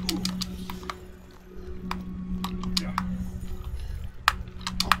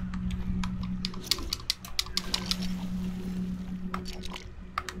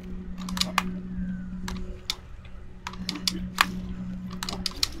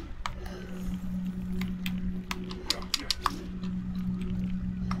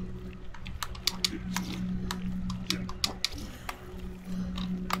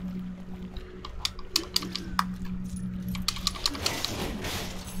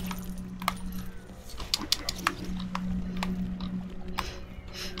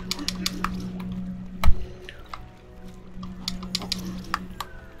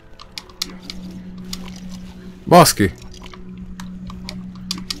 Baszki!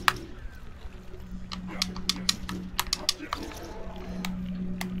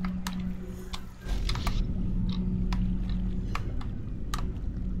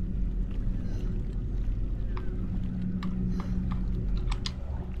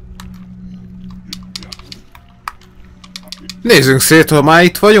 Nézzünk szét, ha már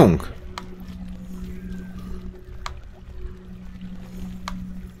itt vagyunk.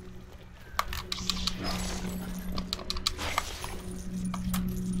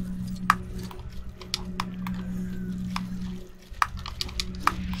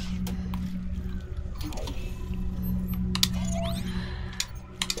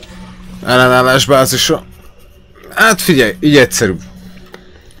 Ellenállás bázisa. Hát figyelj, így egyszerűbb.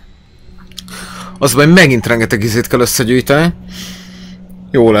 Az baj, megint rengeteg izét kell összegyűjteni.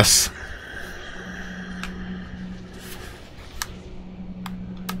 Jó lesz.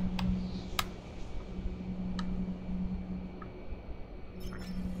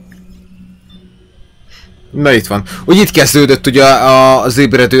 Na itt van. Úgy itt kezdődött ugye az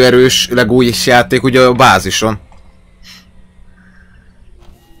ébredő erős legújabb játék ugye a bázison.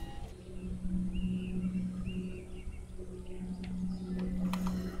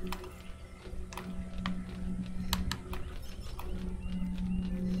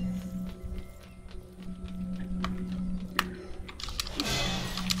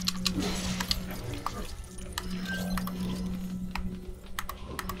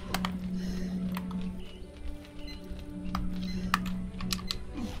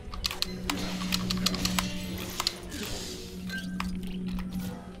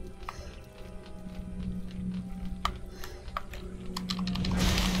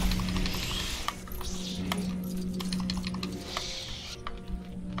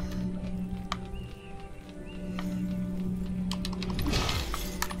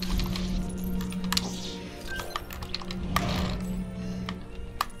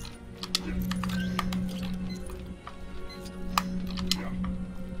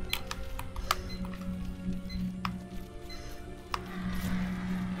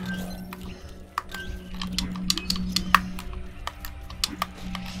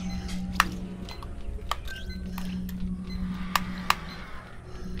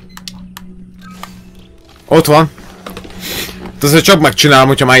 Ott van. Azért csak megcsinálom,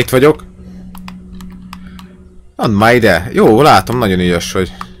 hogyha már itt vagyok. Add már ide. Jó, látom, nagyon ügyes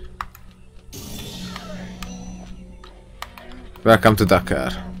vagy. Welcome to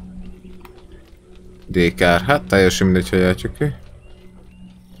Dakar. Dakar, hát teljesen mindegy, hogy ejtjük ki.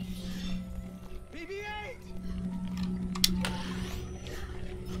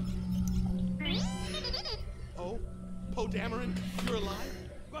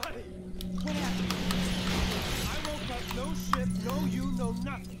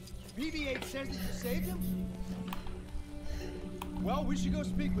 Well, we should go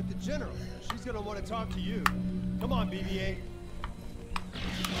speak with the general. She's gonna want to talk to you. Come on, BB-8.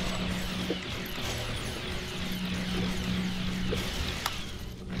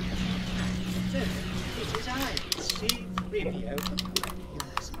 Sir, it is I, Steve Revio. You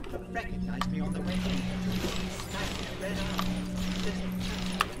must recognize me on the way in. Red arm.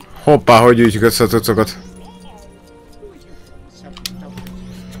 Hoppá, hogy gyűjtjük össze a tucokat.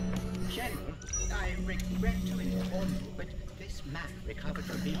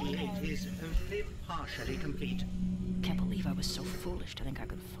 Can't believe I was so foolish to think I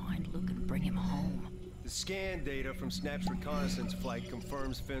could find Luke and bring him home. The scan data from Snap's reconnaissance flight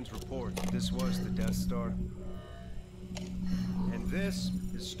confirms Finn's report. This was the Death Star. And this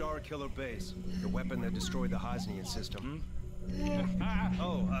is Star Killer Base, the weapon that destroyed the Hosnian system.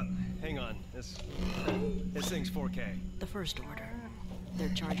 Oh, hang on. This thing's 4K. The First Order. They're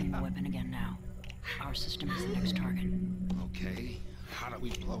charging the weapon again now. Our system is the next target. Okay, how do we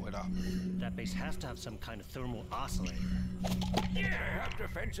blow it up? That base has to have some kind of thermal oscillator. They have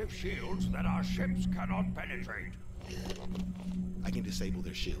defensive shields that our ships cannot penetrate. I can disable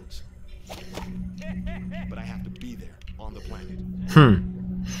their shields. But I have to be there, on the planet.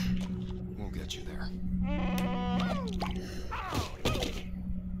 We'll get you there.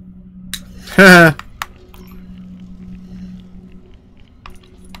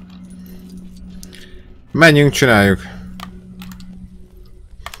 Menjünk, csináljuk.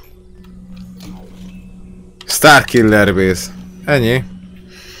 Starkiller Base. Ennyi.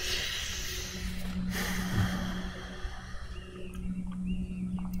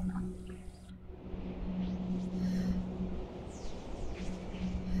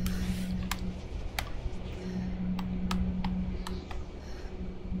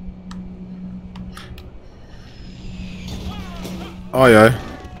 Ajaj.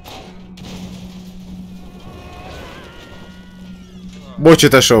 Bocsi,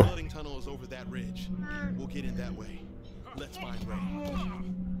 tesó.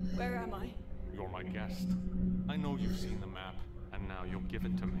 Where am I? You're my guest. I know you've seen the map, and now you'll give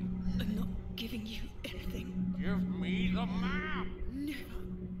it to me. I'm not giving you anything. Give me the map! Never.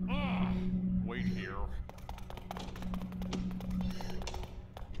 Wait here.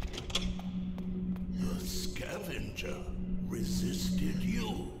 The scavenger resisted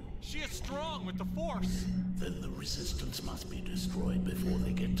you. She is strong with the Force. Then the resistance must be destroyed before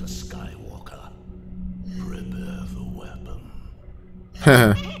they get to Skywalker. Prepare the weapon.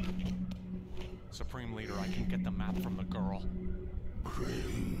 Supreme Leader, I can get the map from the girl.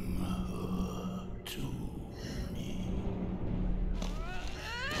 Bring her to me.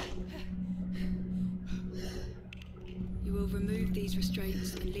 You will remove these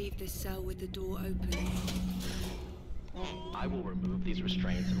restraints and leave this cell with the door open. I will remove these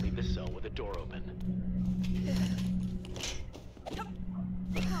restraints and leave this cell with the door open.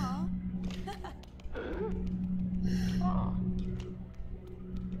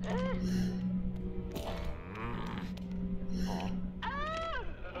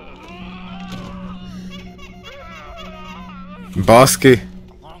 Baszki.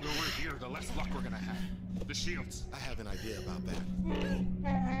 The longer we're here, the less luck we're gonna have. The shields. I have an idea about that.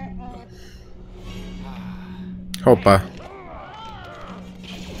 Hoppá.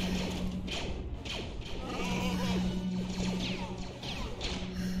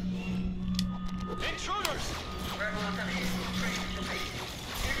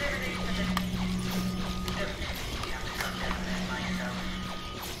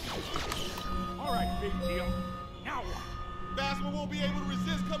 Phasma won't be able to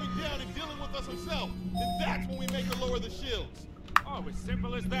resist coming down and dealing with us himself. And that's when we make her lower the shields. Oh, as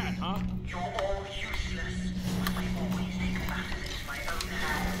simple as that, huh? You're all useless. I always take matters into my own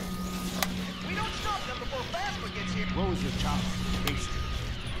hands. We don't stop them before Phasma gets here. What was your job? Hasty.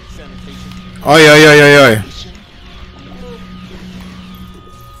 Sanitation. Ajajajajaj.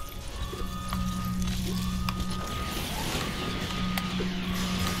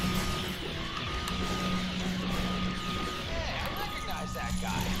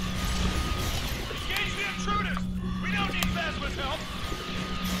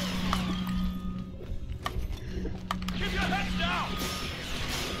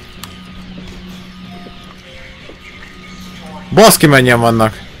 Baszki, mennyien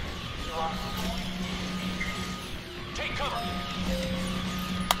vannak.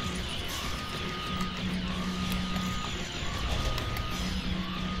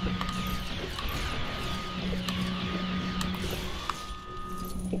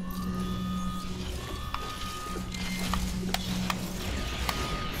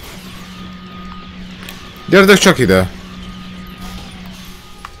 Gyertek csak ide!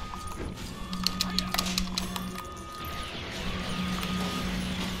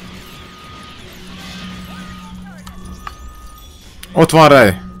 Ott van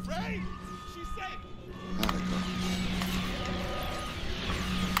Ray!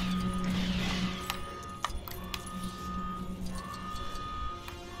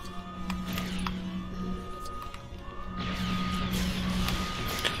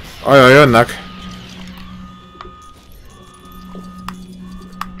 Ajaj, jönnek!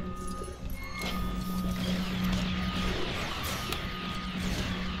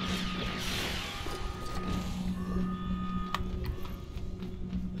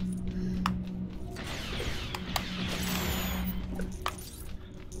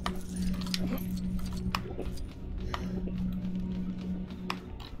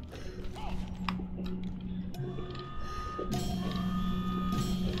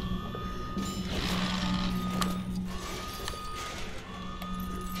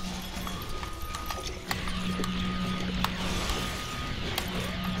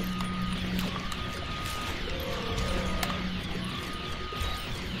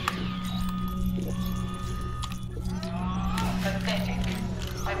 pathetic.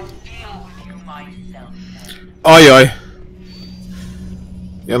 I will deal with you myself. Ajaj!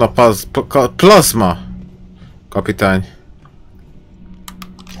 Jön a plazma, kapitány.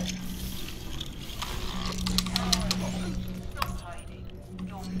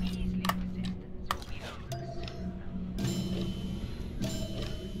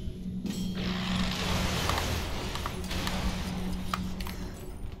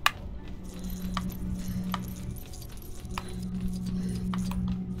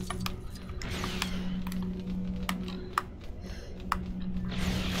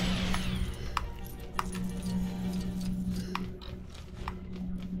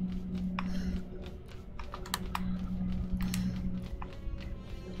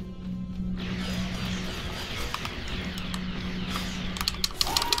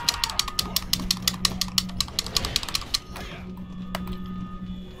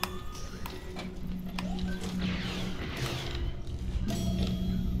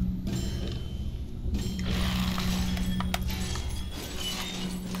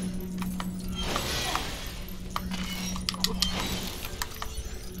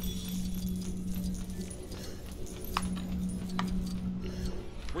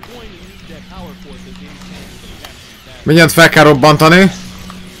 Mindjárt fel kell robbantani.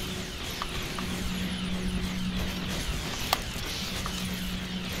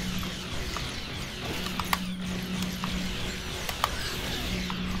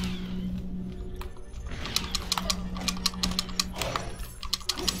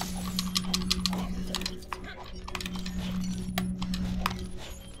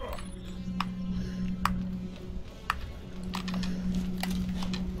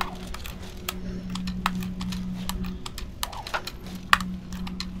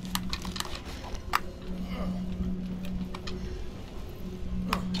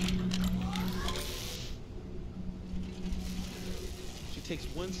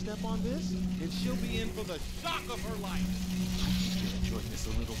 Takes one step on this, and she'll be in for the shock of her life. She's enjoying this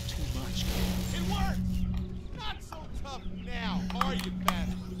a little too much. It works! Not so tough now, are you,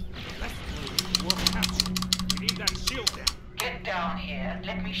 bastard? Let's play more capture. We need that shield down. Get down here.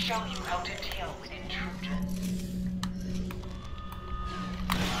 Let me show you how to deal with intruders.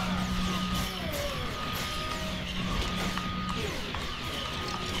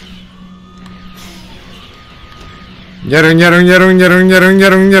 Gyerünk, gyerünk, gyerünk, gyerünk, gyerünk,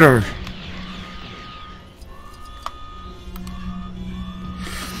 gyerünk, gyerünk!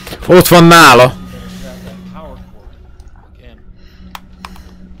 Ott van nála!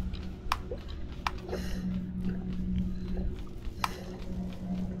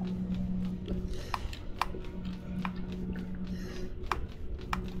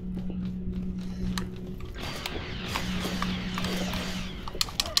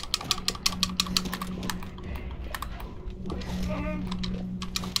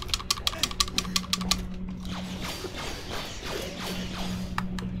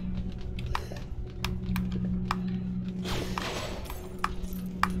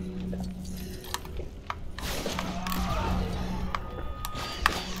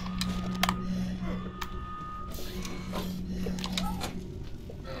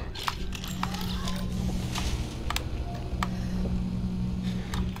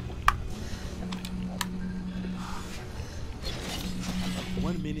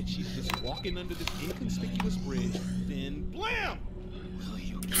 One minute she's just walking under this inconspicuous bridge, then blam!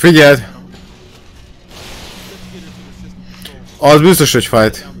 Figyeld! Az biztos, hogy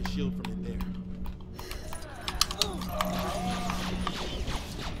fájt.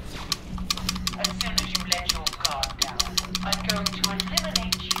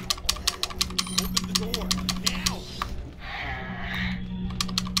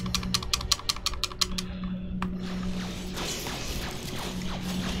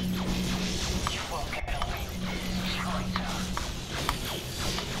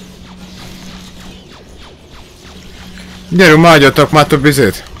 Gyerünk, már adjatok már több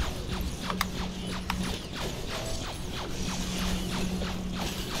izét!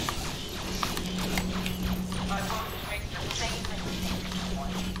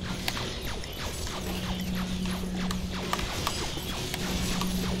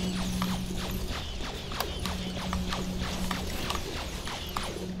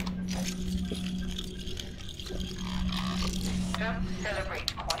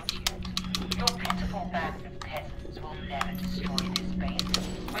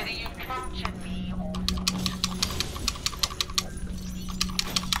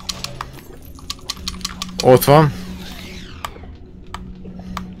 Ott van.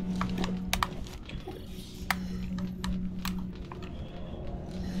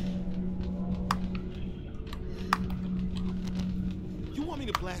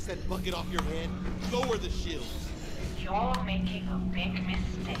 me to blast that bucket off your head? Lower the shields. You're making a big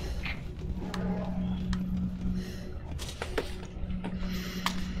mistake.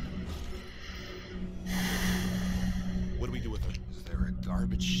 What do we do with her? Is there a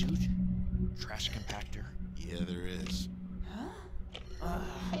garbage chute? Trash compactor? Yeah, there is.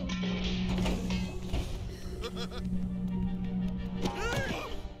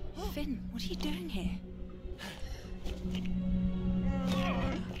 Finn, what are you doing here?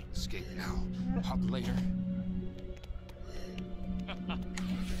 Escape now. Hop later.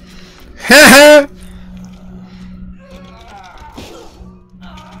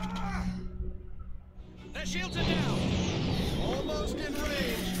 The shields are down. Almost in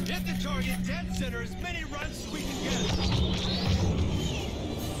range. Hit the target dead center as many runs as we can get.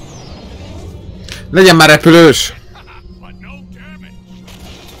 Legyen már repülős! But no damage.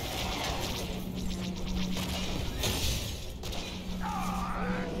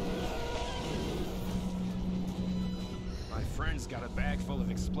 My friend's got a bag full of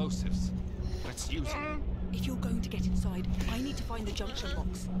explosives. Let's use it. If you're going to get inside, I need to find the junction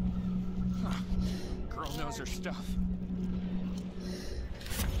box. Huh. Girl knows her stuff.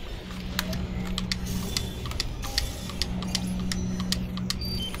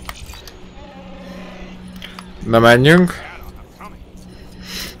 Na menjünk.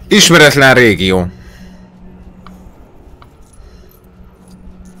 Ismeretlen régió.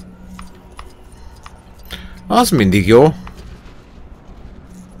 Az mindig jó.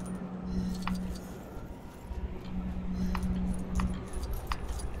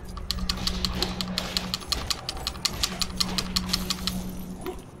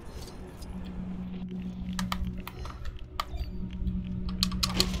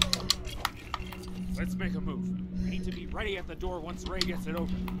 Let's make a move. We need to be ready at the door once Ray gets it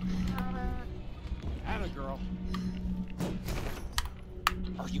open. Atta girl.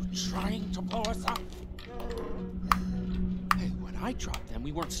 Are you trying to blow us up? Hey, when I dropped them,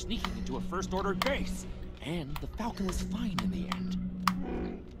 we weren't sneaking into a First Order base. And the Falcon was fine in the end.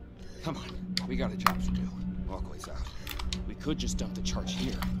 Come on, we got a job to do. Walkway's out. We could just dump the charge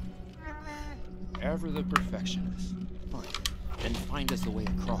here. Ever the perfectionist. Fine. Then find us a way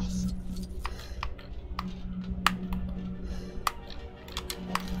across.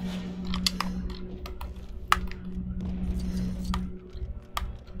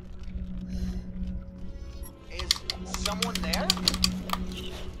 Someone there?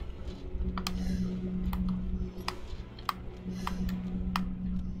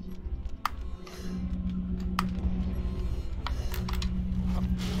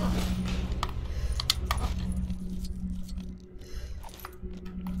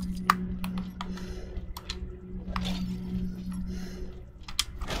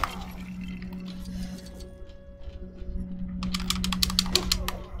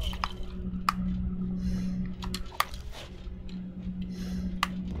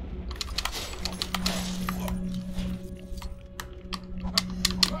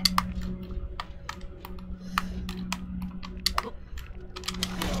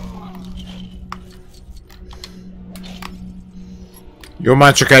 Jó,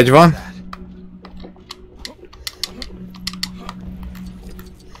 már csak egy van. Is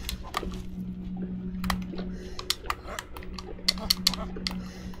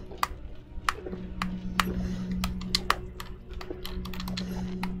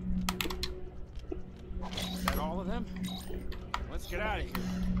that all of them? Let's get out of here.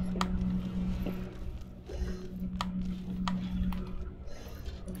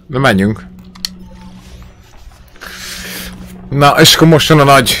 Na menjünk. Na, és akkor most jön a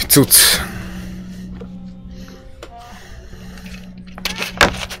nagy cucc.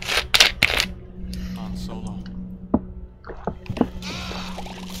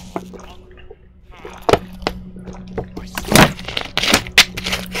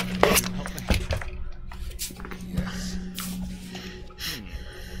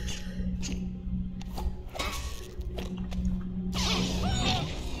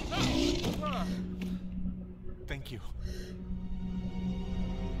 Thank you.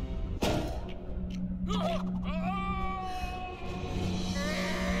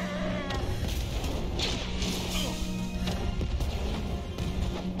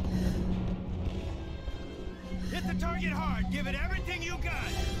 Hit the target hard. Give it everything you got.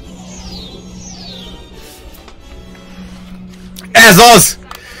 Ez az!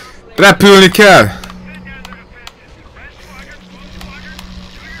 Repülni kell!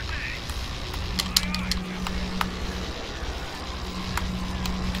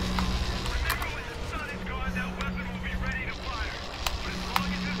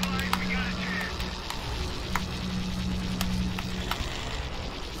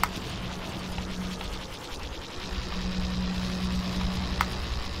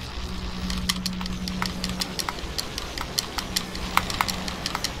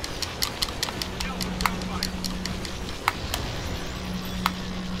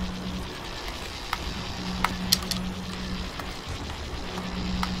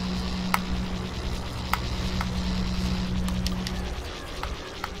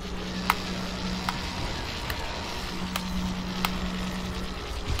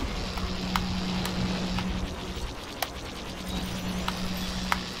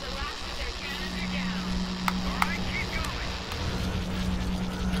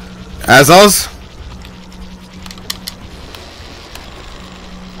 Ez az.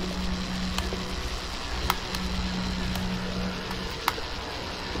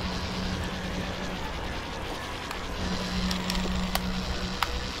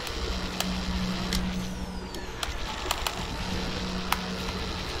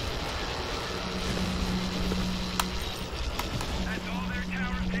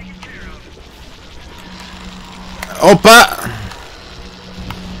 Hoppá!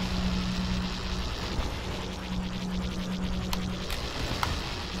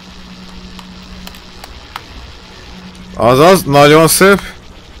 Azaz, nagyon szép.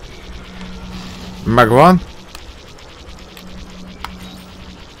 Megvan.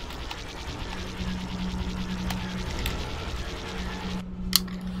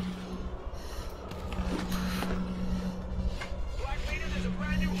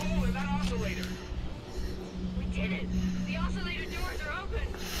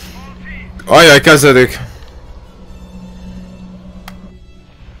 Ajaj, kezdődik.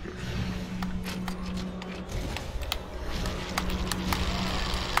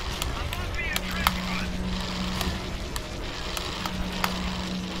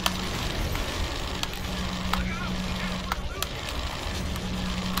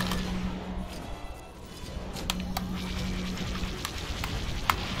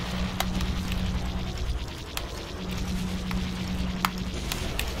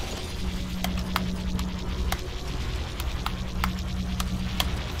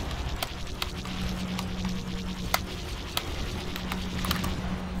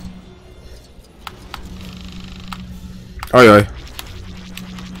 Ajaj.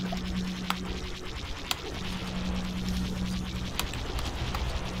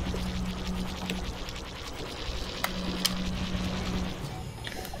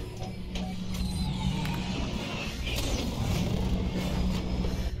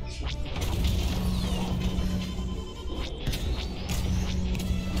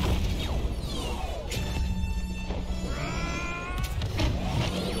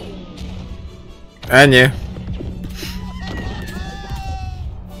 Ennyi.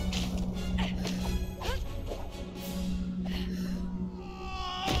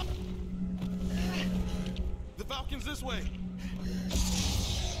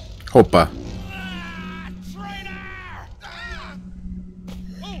 Hoppá.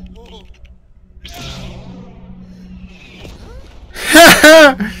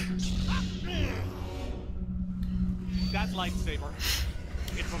 That lightsaber,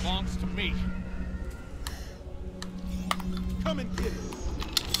 it belongs to me. Come and get it.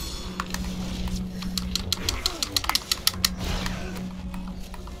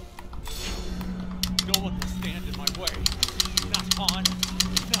 No one will stand in my way. Not Han,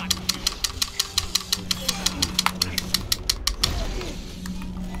 not you.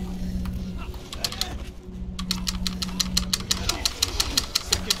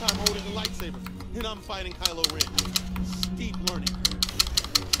 Second time holding a lightsaber, and I'm fighting Kylo Ren. Steep learning.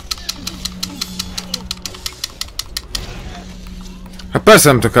 Hát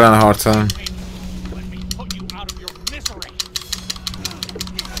persze nem tudok ellene harcolni.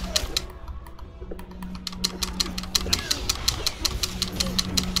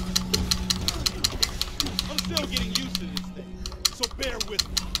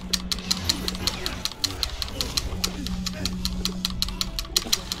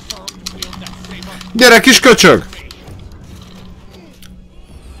 Gyere, kis köcsög!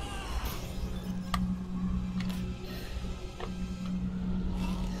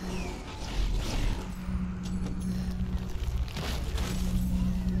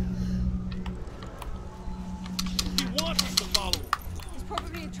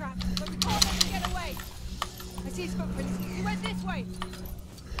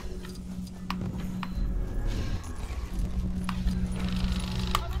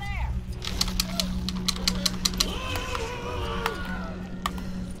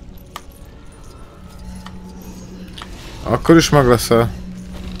 Akkor is meg leszel.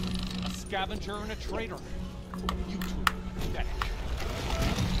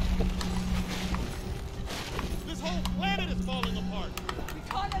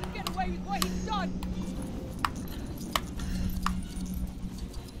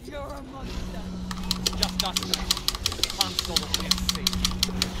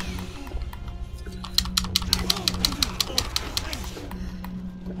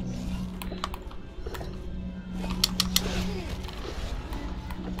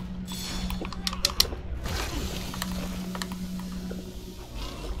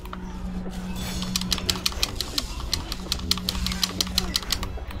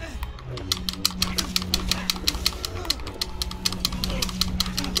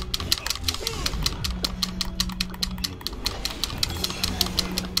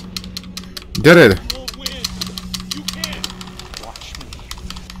 Gyere!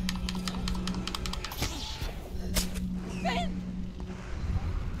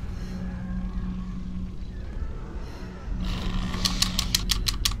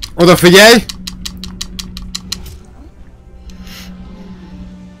 Odafigyelj!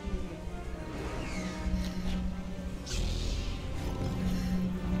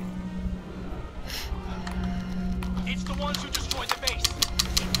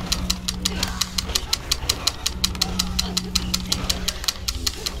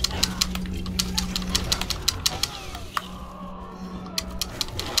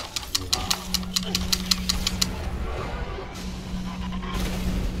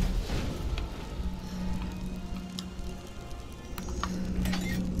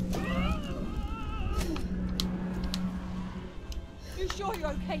 Sure you're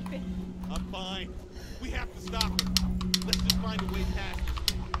okay, Finn? I'm fine. We have to stop him. Let's just find a way past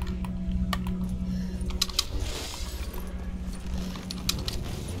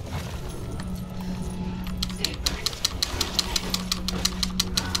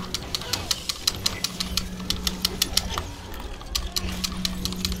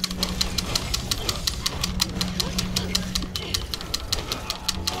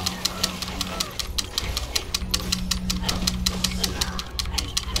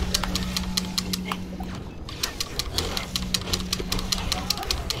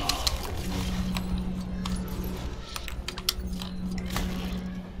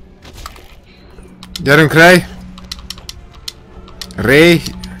Gyerünk, Ray! Ray!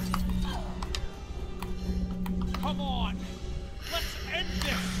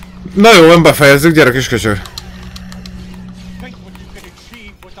 Na jó, nem befejezzük, gyere kis köcsög!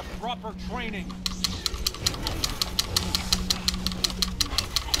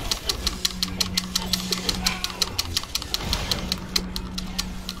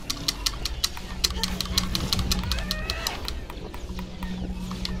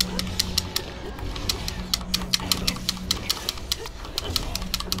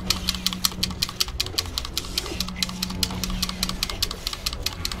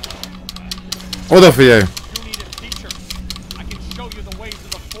 Odafigyelj!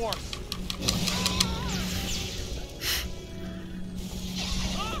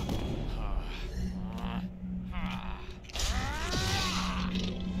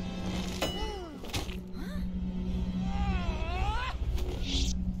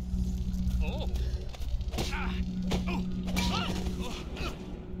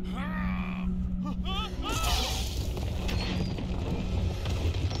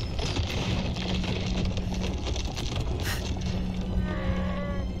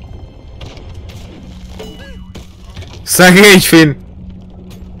 Szegény Finn!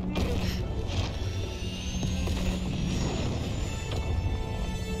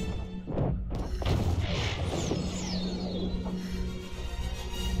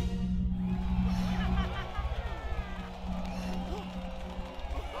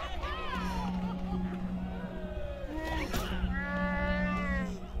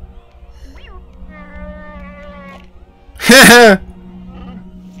 Hehe!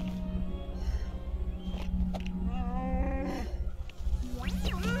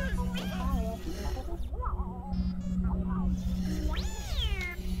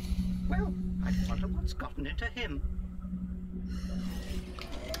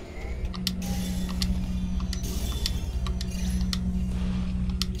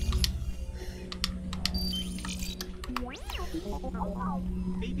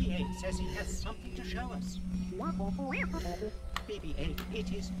 BB-8 says he has something to show us. BB-8,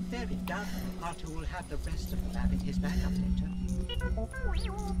 it is very doubtful Arthur will have the rest of the lab in his backup later.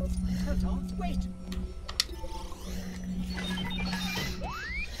 Hold on, wait.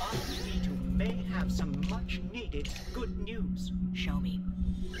 R2D2 may have some much needed good news. Show me.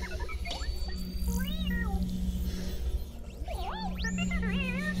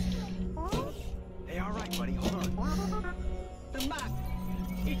 Hey, all right, buddy, hold on. The map,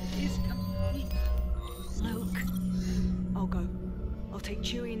 it is complete. Luke. I'll go. I'll take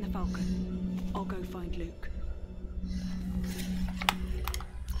Chewie and the Falcon. I'll go find Luke.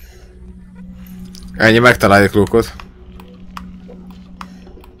 Ennyi, megtaláljuk Luke-ot.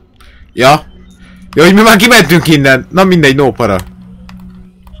 Ja? Ja, hogy mi már kimentünk innen! Na mindegy, no para.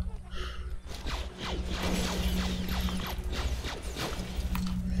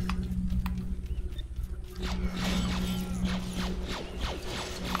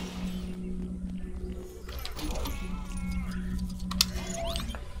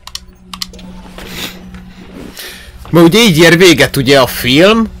 Mert ugye így ér véget ugye a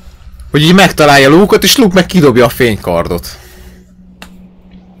film, hogy így megtalálja Luke-ot, és Luke meg kidobja a fénykardot.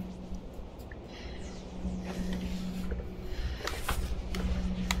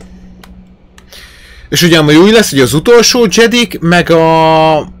 És ugye ami úgy lesz, hogy az utolsó Jedik, meg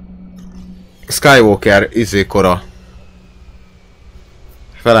a Skywalker izékora.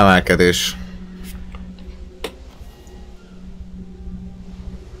 Felemelkedés.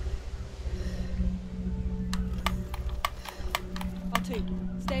 R2,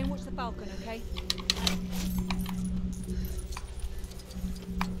 stay and watch the Falcon, okay?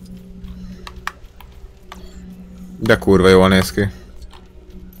 De kurva jól néz ki.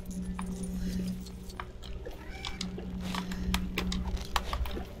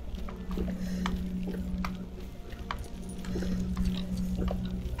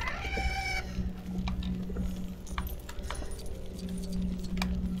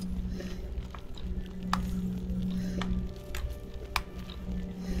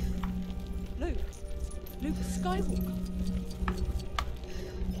 Luke Skywalker.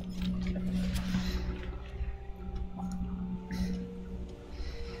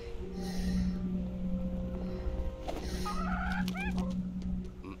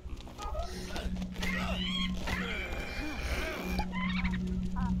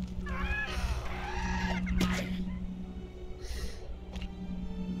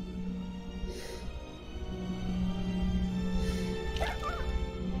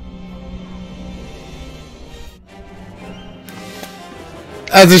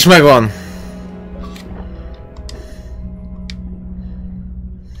 Ez is megvan.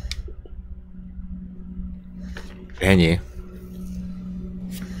 Ennyi.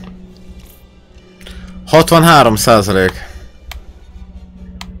 63%.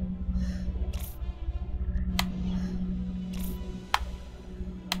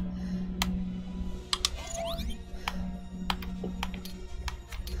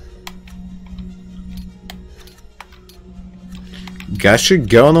 Gashi,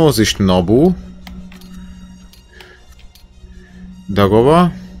 Geonózis, Nabu.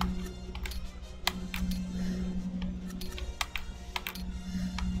 Dagova.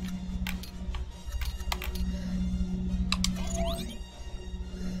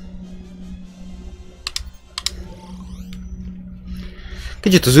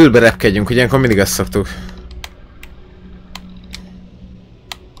 Kicsit az űrbe repkedjünk, hogy ilyenkor mindig ezt szoktuk.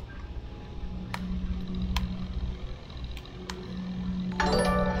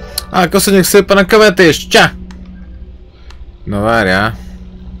 Köszönjük szépen a követést! Csá! Na várjál.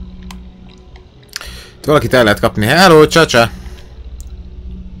 Itt valakit el lehet kapni. Hello, csa-csa!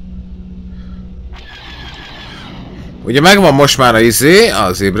 Ugye megvan most már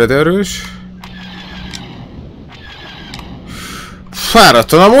az ébredő erős.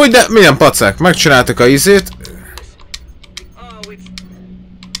 Fáradtan amúgy, de milyen pacák. Megcsináltuk a izét.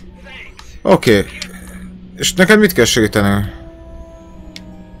 Oké. És neked mit kell segíteni?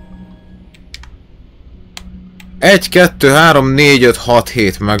 1, 2, 3, 4, 5, 6,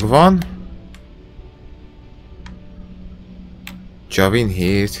 7 megvan. Javin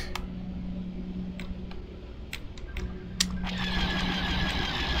 7.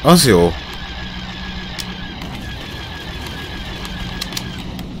 Az jó.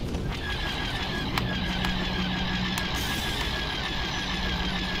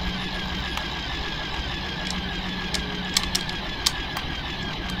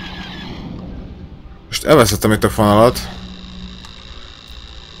 Most elvesztettem itt a fonalat.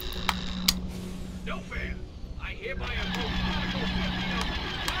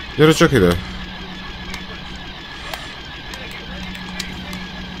 Gyere csak ide!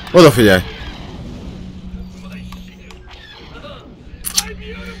 Odafigyelj!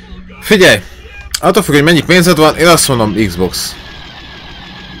 Figyelj! Attól függ, hogy mennyi pénzed van, én azt mondom Xbox.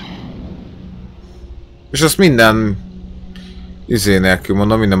 És azt minden izé nélkül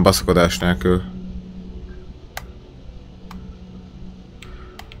mondom, minden baszakodás nélkül.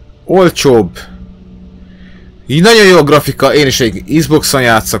 Olcsóbb. Így nagyon jó a grafika, én is egy Xboxon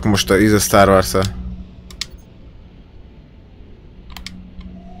játszok most a Star Wars-el.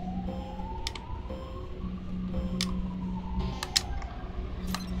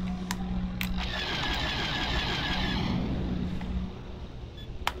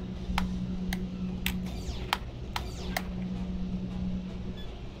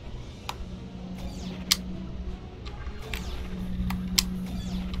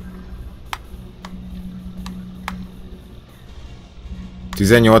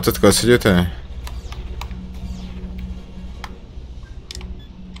 Tizennyolcat kösz, hogy üteni?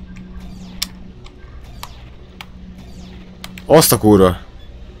 Azt a kurva.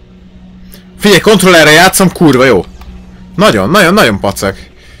 Figyelj, kontrollerre játszom, kurva jó. Nagyon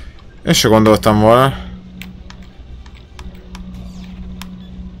pacek. Én se gondoltam volna.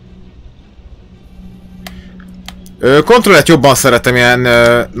 Kontrollet jobban szeretem ilyen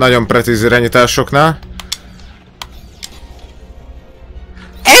nagyon precíz irányításoknál.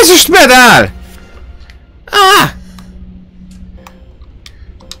 Ezüst medál! Ah!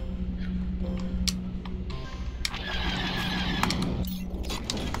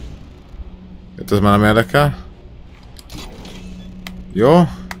 Itt az már nem érdekel. Jó.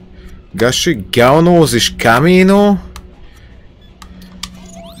 Gassi, Geonózis, Camino.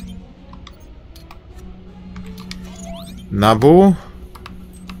 Nabu.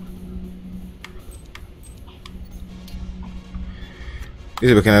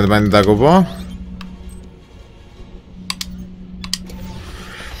 Időbe kellene menni Dagoba.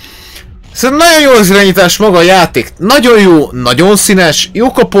 Szerintem nagyon jó az irányítás, maga a játék. Nagyon jó, nagyon színes,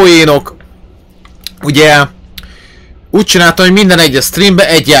 jók a poénok. Ugye úgy csináltam, hogy minden egyes streamben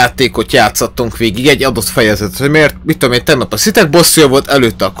egy játékot játszottunk végig, egy adott fejezetet. Hogy miért, mit tudom én, tegnap a szitek bosszja volt,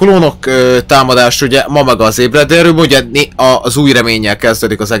 előtte a klónok támadás, ugye, ma meg az ébredő erő, ugye az új reménnyel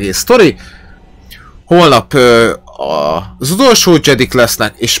kezdődik az egész sztori. Holnap az utolsó Jedik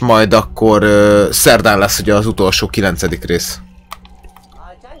lesznek, és majd akkor szerdán lesz ugye az utolsó 9. rész.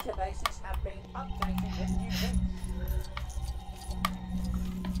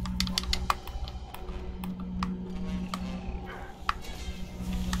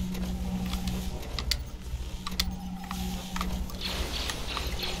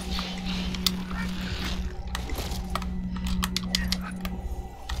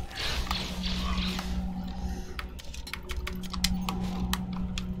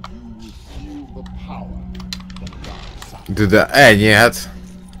 De ennyi, hát.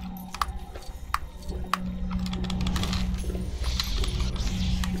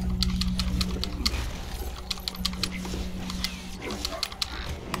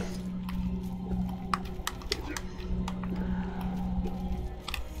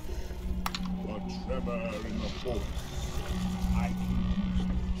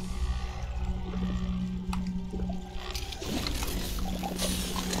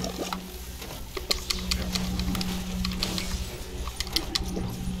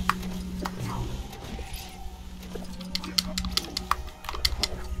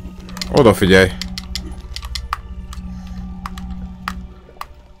 Odafigyelj!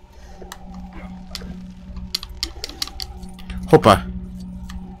 Hoppá!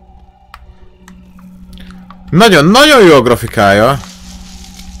 Nagyon jó a grafikája!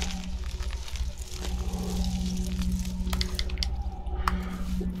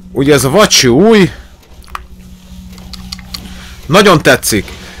 Ugye ez a vacsi új. Nagyon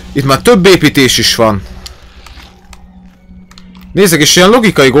tetszik. Itt már több építés is van. Nézzek, és ilyen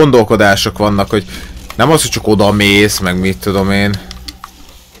logikai gondolkodások vannak, hogy nem az, hogy csak oda mész, meg mit tudom én.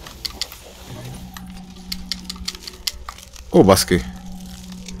 Ó, baszki.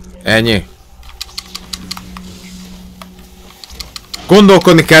 Ennyi.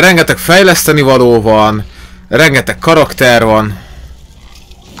 Gondolkodni kell, rengeteg fejleszteni való van, rengeteg karakter van.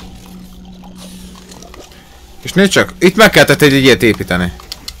 És nézd csak, itt meg kellett egy ilyet építeni.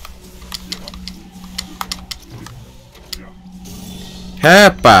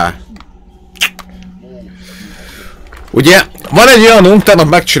 Heppá! Ugye, van egy olyanunk, tegnap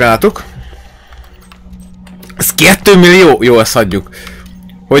megcsináltuk. Ez 2 millió? Jó, ezt hagyjuk.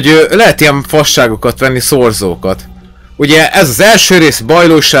 Hogy lehet ilyen fasságokat venni, szorzókat. Ugye ez az első rész,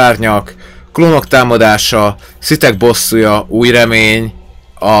 bajlósárnyak, klónok támadása, szitek bosszúja, új remény,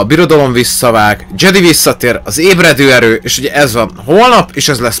 a birodalom visszavág, Jedi visszatér, az ébredő erő, és ugye ez van holnap, és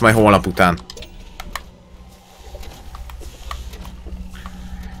ez lesz majd holnap után.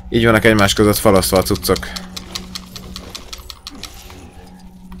 Így vannak egymás között falasztva a cuccok.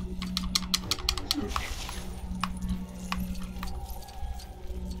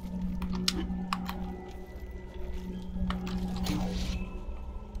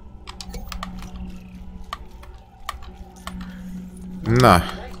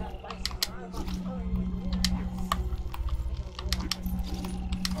 Na.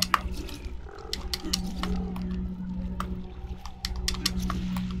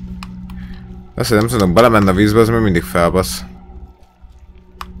 Azt, hogy nem tudok belemenni a vízbe, az még mindig felbasz.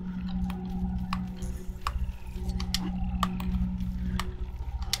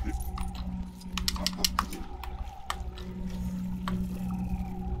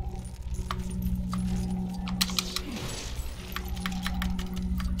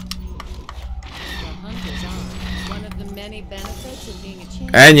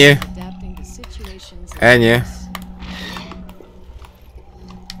 Ennyi. Ennyi.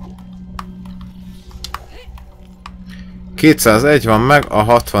 ...201 van meg a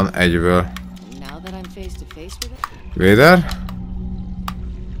 61-ből. Véder.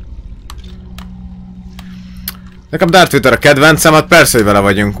 Nekem Darth Vader a kedvencem, hát persze, hogy vele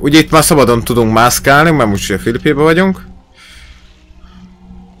vagyunk. Ugye itt már szabadon tudunk mászkálni, mert most ugye Filipébe vagyunk.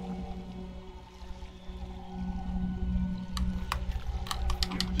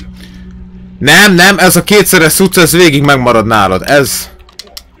 Nem, ez a kétszeres cucc, ez végig megmarad nálad.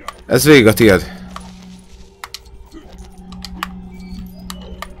 Ez végig a tiéd.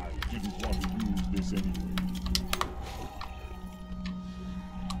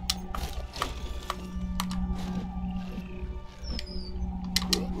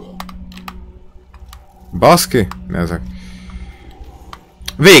 Baszki? Nézzek.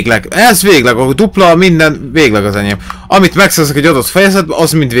 Végleg. Ez végleg. A dupla, minden végleg az enyém. Amit megszerzek egy adott fejezetben,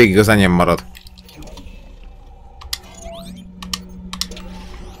 az mind végig az enyém marad.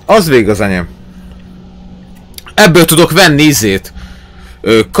 Az végig az enyém. Ebből tudok venni izét.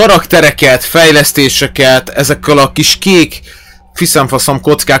 Karaktereket, fejlesztéseket, ezekkel a kis kék fiszemfaszom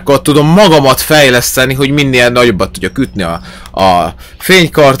kockákkal tudom magamat fejleszteni, hogy minél nagyobbat tudjak ütni a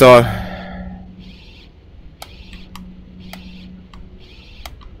fénykarddal.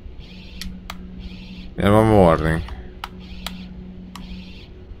 Miért van morning?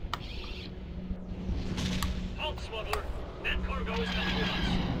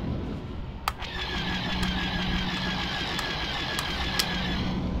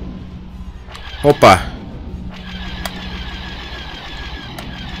 Hoppá!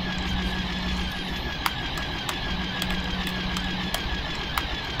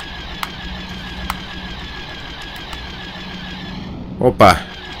 Hoppá!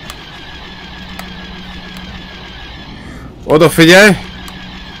 Odafigyelj!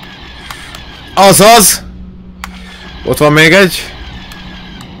 Azaz! Ott van még egy.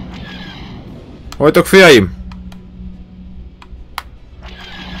 Hojtok, fiaim!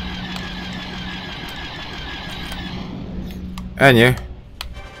 Ennyi.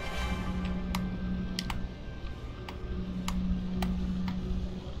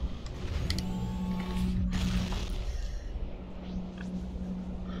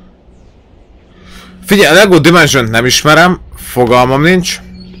 Figyelj, a Lego Dimension-t nem ismerem, fogalmam nincs.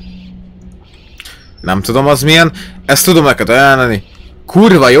 Nem tudom az milyen. Ezt tudom neked ajánlani.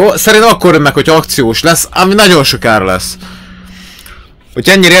 Kurva jó, szerintem akkor meg, hogy akciós lesz, ami nagyon sokára lesz.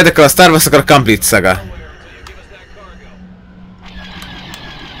 Hogyha ennyire érdekel a Star Wars, akkor a Complete Saga.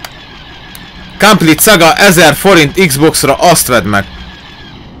 Complete Saga 1000 forint Xbox-ra, azt vedd meg.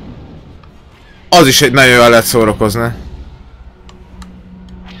 Az is egy nagyon jól lehet szórakozni.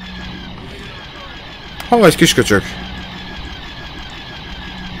 Ha vagy kisköcsök?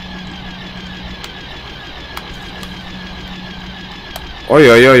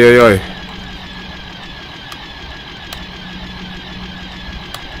 Ojjajjajjajjaj.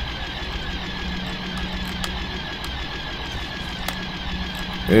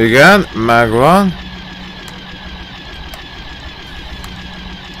 Igen, megvan.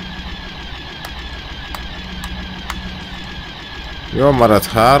 Jó, maradt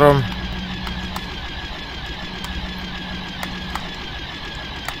 3.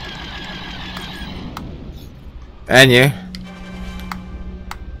 Ennyi.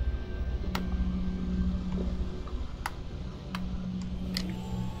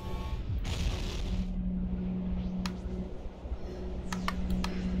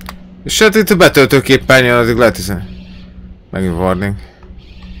 És hát itt a betöltőképpen jön, addig lehet hiszen. Megint warning.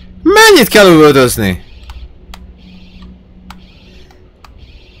 Mennyit kell üvöldözni?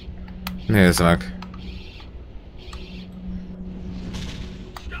 Nézd meg.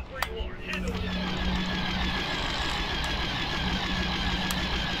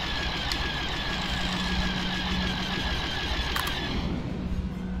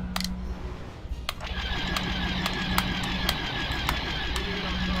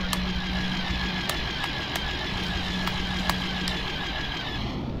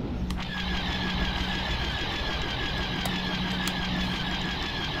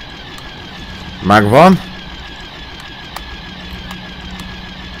 Megvan.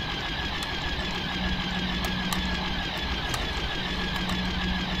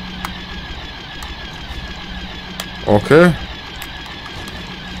 Oké.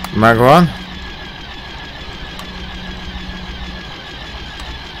 Megvan.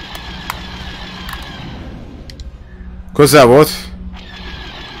 Közel volt.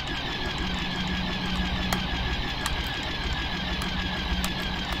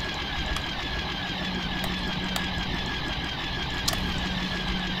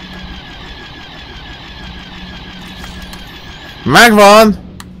 Megvan!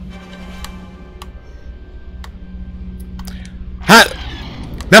 Hát...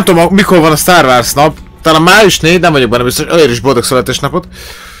 Nem tudom, mikor van a Star Wars nap. Talán május 4, nem vagyok benne biztos. Olyan is boldog születésnapot.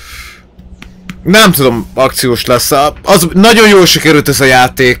 Nem tudom, akciós lesz. Az nagyon jól sikerült ez a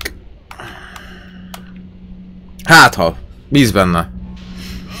játék. Hát ha, bíz benne.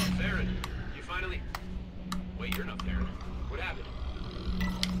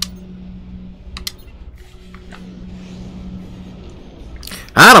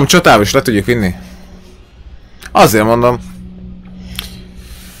 Három csatával is le tudjuk vinni. Azért mondom.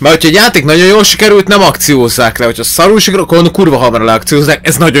 Mert hogyha egy játék nagyon jól sikerült, nem akciózzák le. Hogyha szarul sikerült, akkor kurva hamar leakciózzák.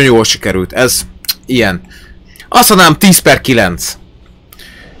 Ez nagyon jól sikerült. Ez ilyen. Azt mondanám 10/9.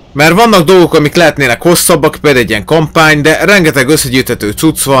 Mert vannak dolgok, amik lehetnének hosszabbak, például egy ilyen kampány, de rengeteg összegyűjthető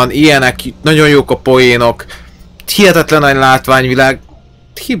cucc van, ilyenek, nagyon jók a poénok, hihetetlen nagy látványvilág,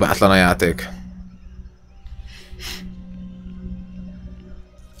 hibátlan a játék.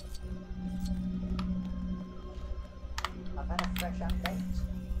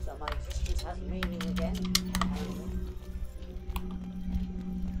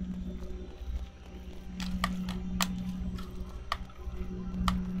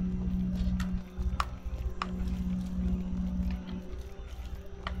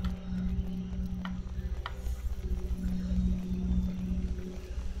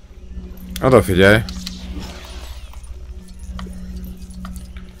 Odafigyelj!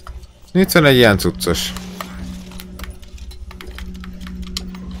 Itt van egy ilyen cuccos.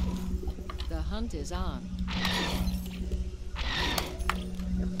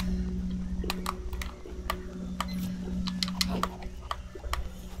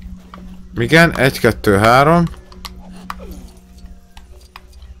 Igen, 1, 2, 3.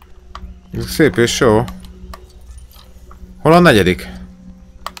 Ez szép és jó. Hol a negyedik?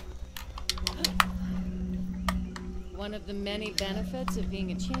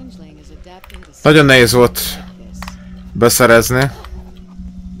 Nagyon nehéz volt beszerezni.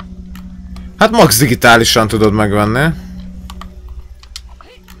 Hát max digitálisan tudod megvenni.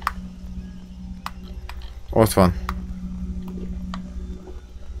 Ott van.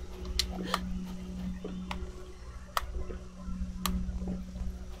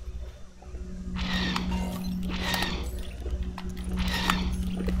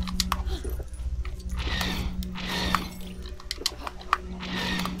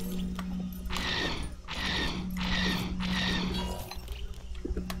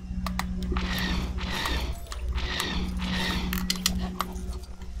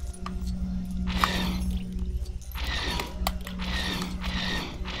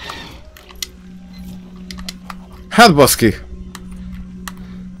 Hát baszki!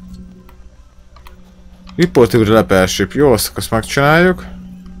 Report to leadership. Jó, azt megcsináljuk.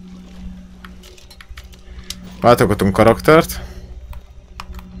 Váltogatunk karaktert.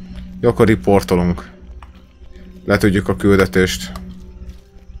 Jó, akkor riportolunk. Letudjuk a küldetést.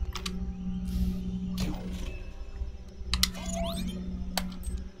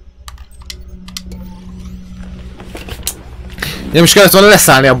 Nem is kellett volna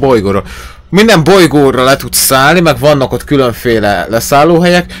leszállni a bolygóra. Minden bolygóra le tudsz szállni, meg vannak ott különféle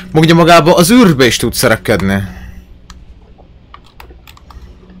leszállóhelyek, ugye magában az űrbe is tudsz szerepkedni.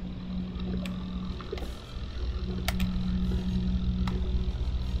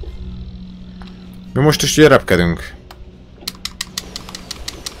 Mi most is repkedünk.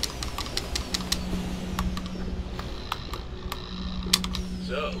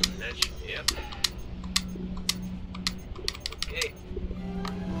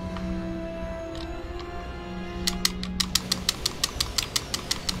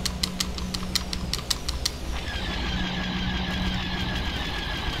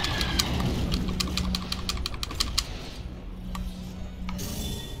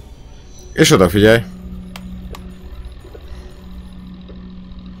 És odafigyelj!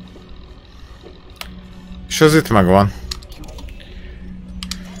 És ez itt megvan.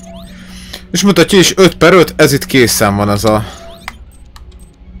 És mutatja is 5/5, ez itt készen van ez a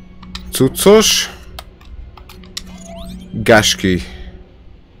cuccos Gaski.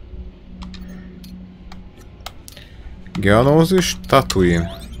 Geonózis,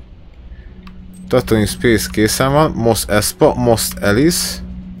 Tatooine. Tatooine Space készen van, Mos Espa, Mos Ellis.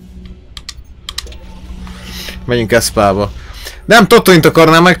 Menjünk Eszpába. Nem Tatooine-t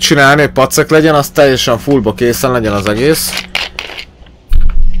akarnám megcsinálni, hogy pacek legyen, az teljesen fullba készen legyen az egész.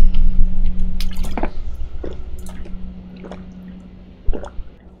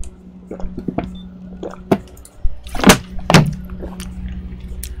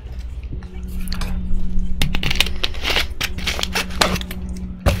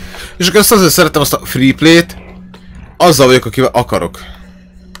 És akkor azt azért szeretem azt a free play-t, azzal vagyok, akivel akarok.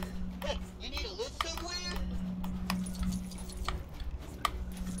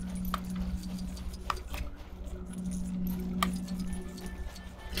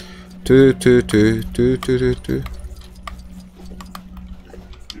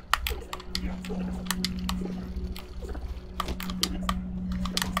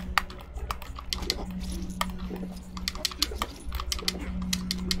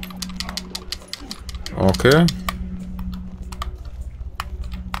 Oké.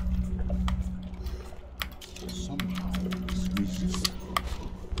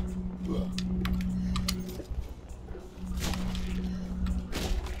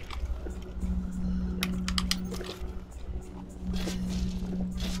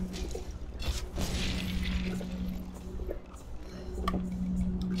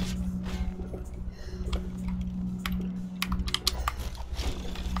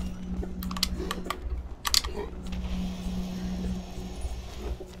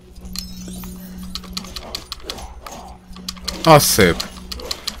 Az szép.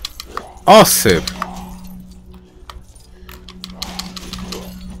 Az szép.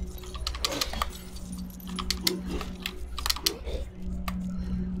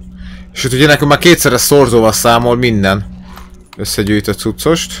 És itt ugye nekünk már kétszeres szorzóval számol minden összegyűjtött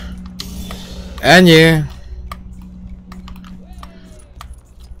cuccost. Ennyi.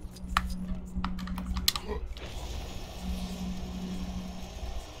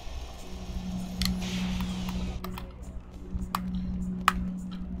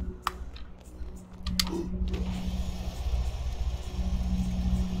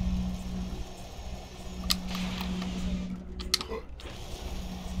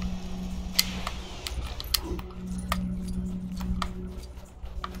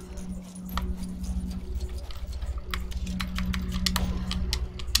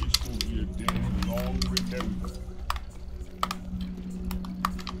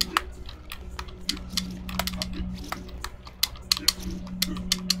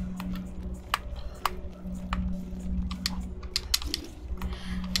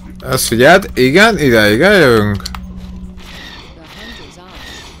 Ezt figyeld, igen, ide jövünk.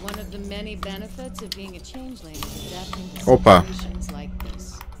 Hoppá.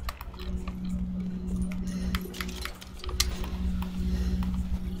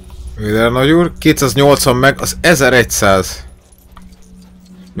 Védelem nagy úr, 280 meg az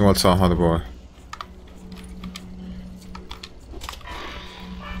 1186-ból.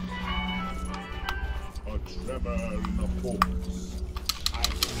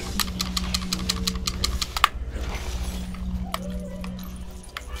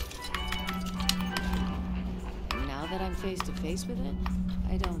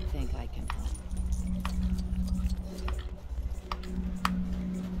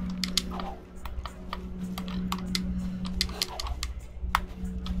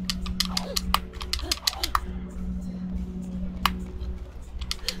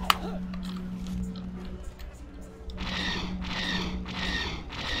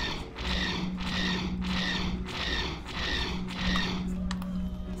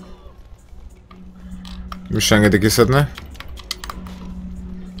 Mi is engedi kiszedni.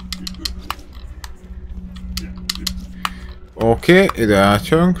 Oké, ide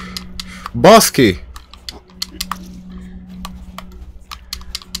átjönk. Baszki!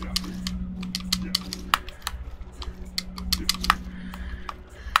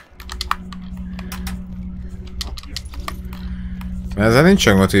 Ezzel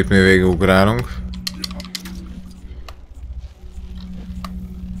nincsen gond, itt mi végigugrálunk.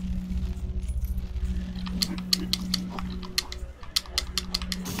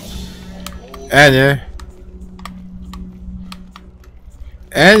 Ennyi.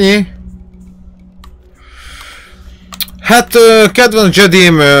 Ennyi. Hát, kedvenc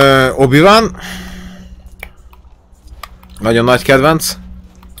Jedim Obi-Wan. Nagyon nagy kedvenc.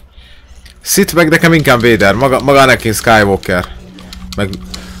 Sith meg nekem inkább Vader, maga Anakin Skywalker.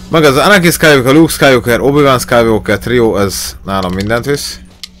 Meg az Anakin Skywalker, Luke Skywalker, Obi-Wan Skywalker trió, ez nálam mindent visz.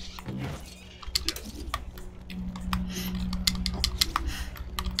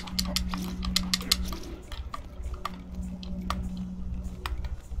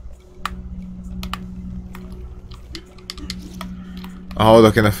 Aha,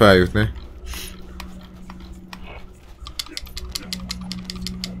 oda kéne feljutni.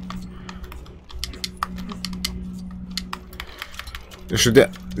 És ugye,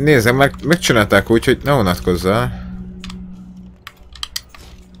 nézzem meg, megcsinálták úgy, hogy ne vonatkozzál.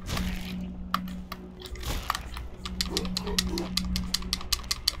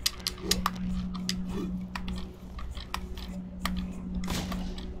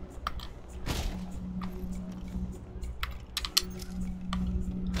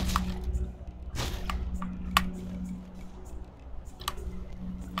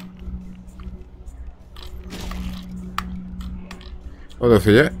 Oda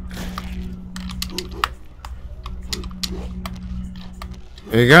figyelj.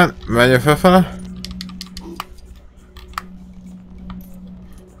 Igen, menjünk felfele.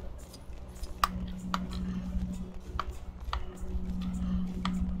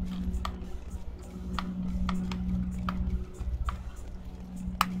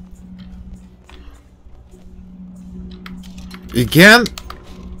 Igen.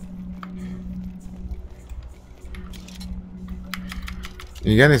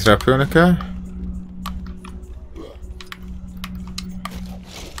 Igen, itt repülni kell.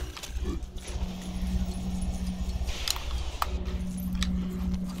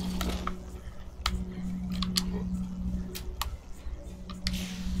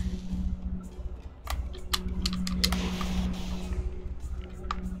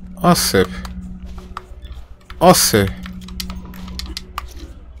 Az szép. Az szép.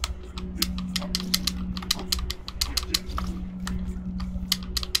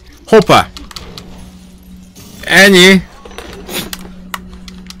 Hoppá! Ennyi!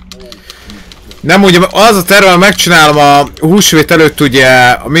 Nem ugye, az a terve, megcsinálom a húsvét előtt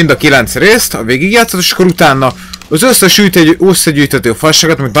ugye mind a 9 részt, a végigjátszat, és akkor utána az összes összegyűjtető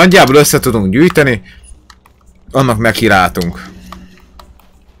fasságot, amit nagyjából össze tudunk gyűjteni, annak nekilátunk.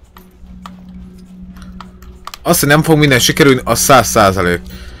 Azt, hogy nem fog minden sikerülni, az 100%.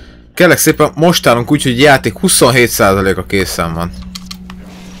 Kérlek szépen, most állunk úgy, hogy játék 27%-a készen van.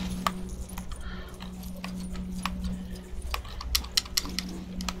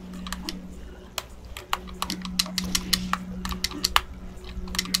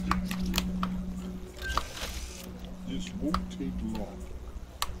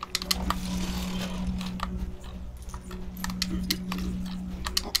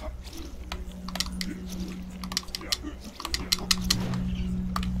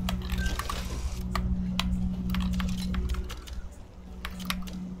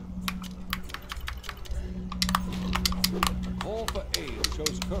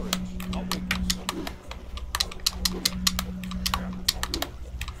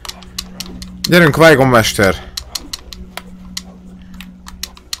 Gyerünk, Qui-Gon mester!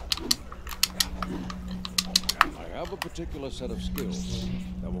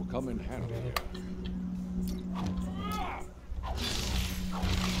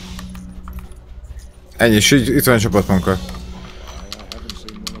 Ennyi, és itt van a csapatmunka.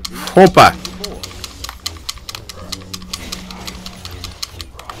 Hoppá!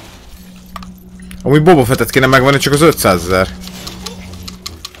 Amúgy Boba Fettet kéne megvenni, csak az 500 000.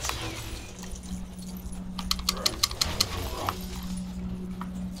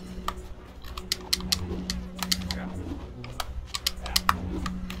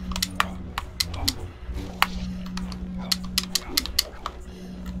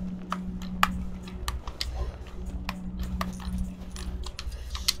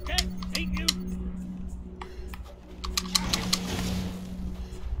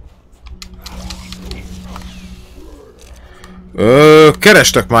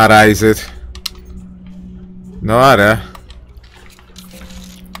 Kerestek már rá izét. Na erre.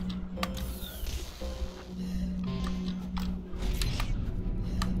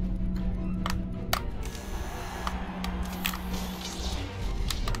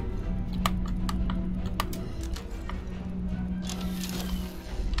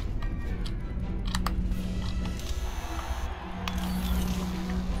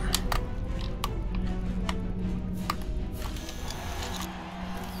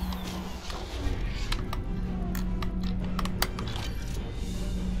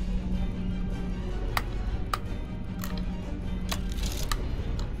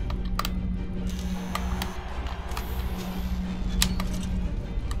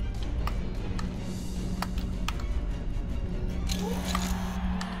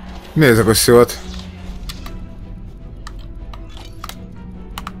 Nézzük, hogy szólt.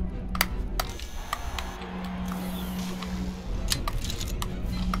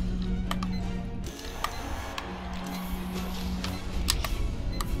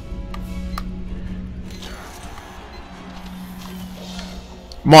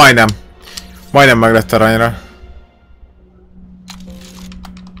 Majdnem. Majdnem meg lett aranyra.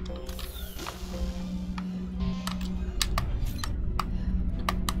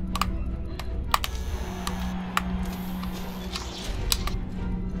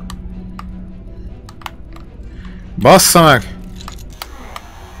 Bassza meg!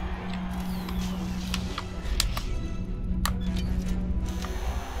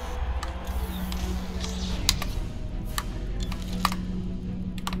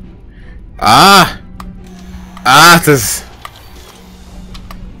 Hát ez...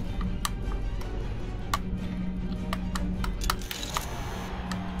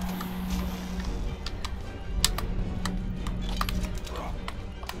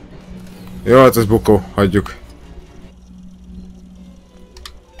 Jó, hát ez bukó, hagyjuk.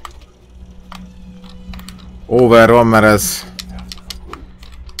 Over van, mert ez...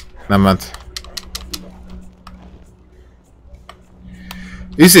 nem ment.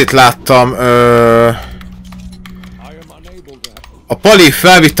 Izét láttam, a Pali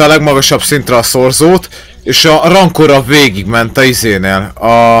felvitte a legmagasabb szintre a szorzót, és a rankorra végigment a izénél.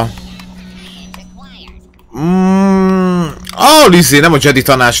 Ahol izé, nem a Jedi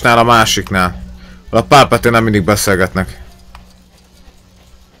tanácsnál, a másiknál. A Palpatine nem mindig beszélgetnek.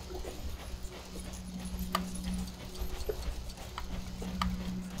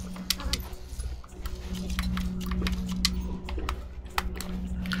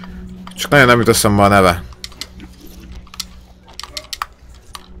 Csak nagyon nem jut eszembe a neve.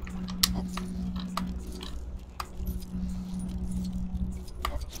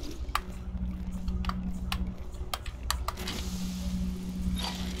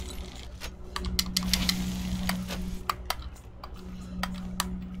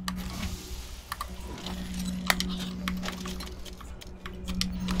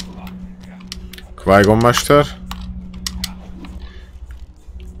 Qui-Gon mester.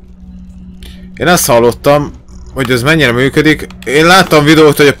 Én ezt hallottam, hogy ez mennyire működik. Én láttam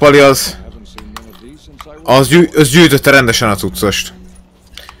videót, hogy a Pali az gyűjtötte rendesen a cuccost.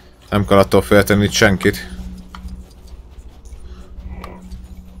 Nem kell attól félteni itt senkit.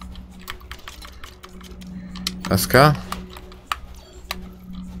 Ez kell.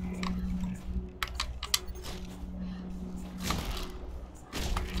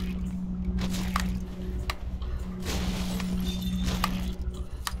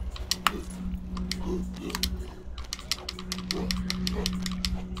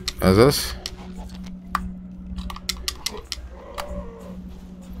 Ez az.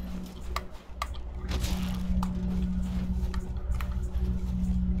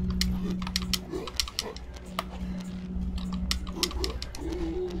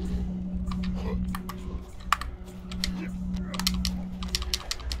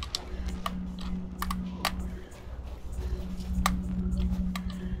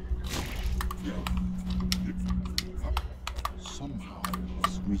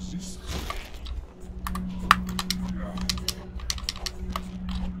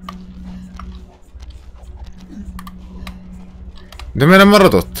 De miért nem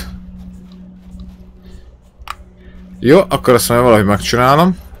maradott? Jó, akkor azt mondja, valahogy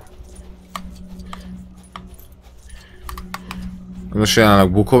megcsinálom. Most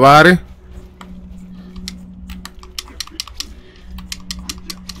jelenleg Bukovári.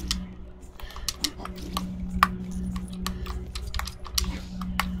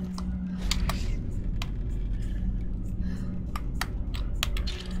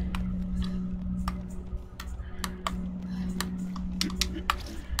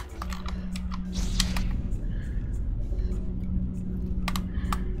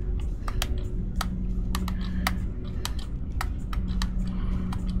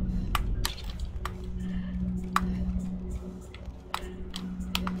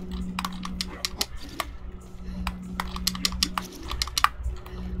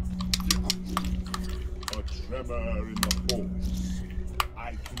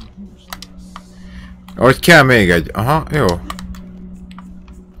 Hogy kell még egy? Aha, jó.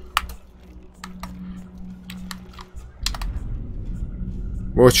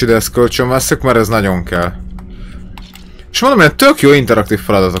 Bocs, ide ezt kölcsön veszük, mert ez nagyon kell. És mondom, hogy tök jó interaktív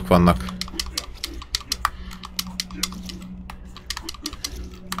feladatok vannak.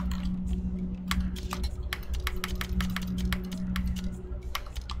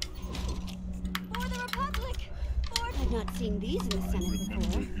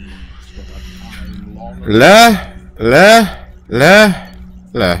 Le.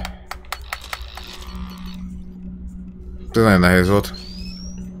 Ez nagyon nehéz volt.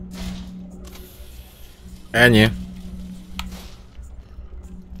 Ennyi.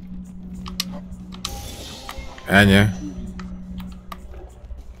 Ennyi.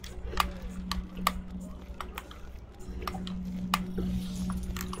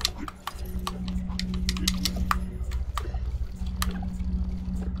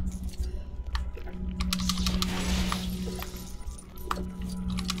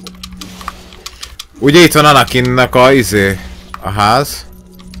 Ugye itt van Anakinnek a a ház.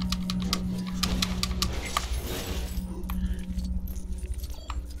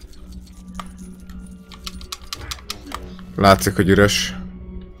 Látszik, hogy üres.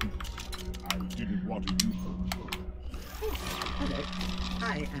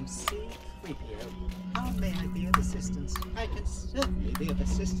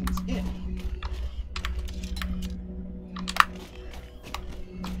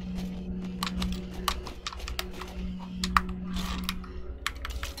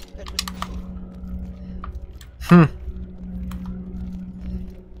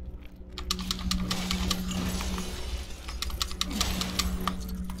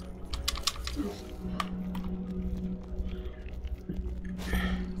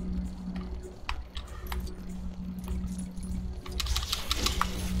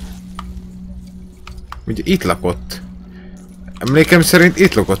 Ugye itt lakott. Emlékem szerint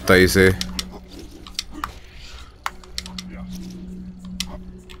itt lakott a izé.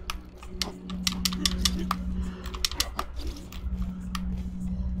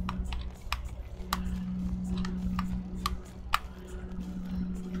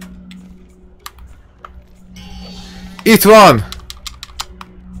 Itt van!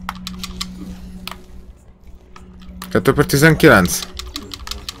 2/19.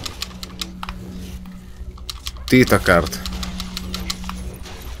 Tétakárt.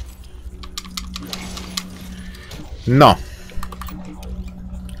 Na.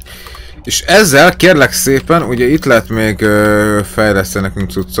 És ezzel kérlek szépen, ugye itt lehet még fejleszteni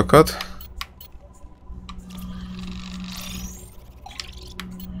nekünk cuccokat.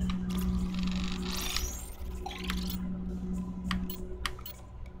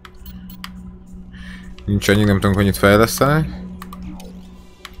 Nincs annyi, nem tudunk annyit fejleszteni.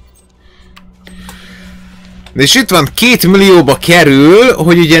 De és itt van 2 millióba kerül,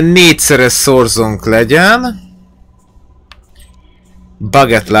 hogy ugye 4-szeres szorzónk legyen.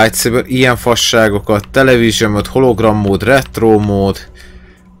 Baguette lightsaber, ilyen fasságokat, television mód, hologram mód, retro mód,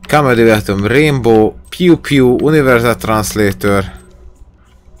 comedy weapon, rainbow, pew pew, universal translator.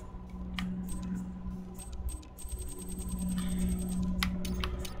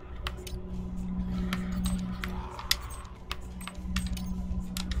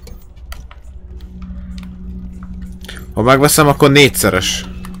 Ha megveszem, akkor 4-szeres.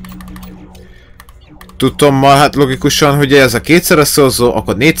 Tudtam ma, hát logikusan, hogy ez a 2-szeres szorzó,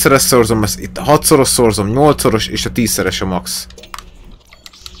 akkor 4-szeres szorzom, ez itt a 6-szoros szorzom, 8-szoros és a 10-szeres a max.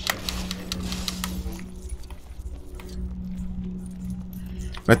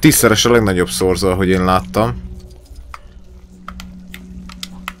 Mert 10-szeres a legnagyobb szorzó, ahogy én láttam.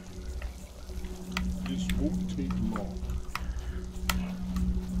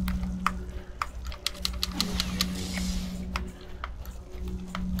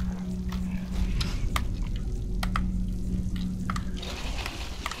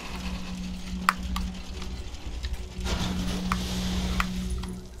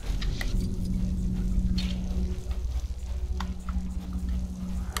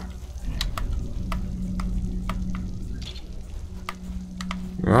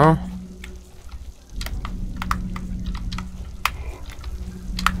 Ja.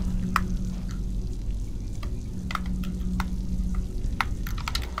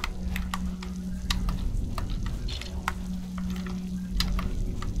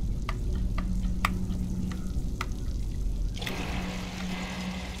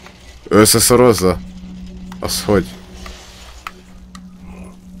 Összeszorozza? Az hogy?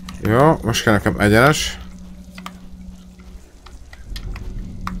 Jó, most kell nekem egyenes.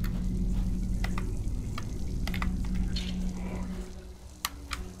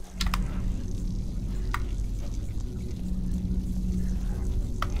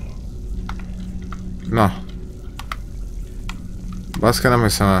 Na. Baszke, nem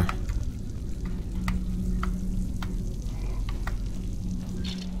hiszem el.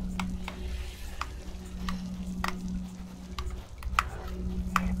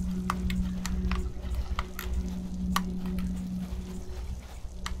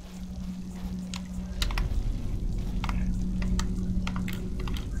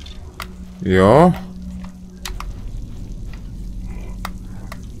 Jó.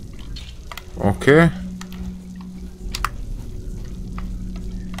 Oké.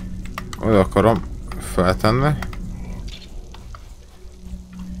 Oda akarom feltenni.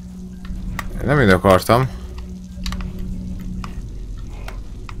 Nem ide akartam.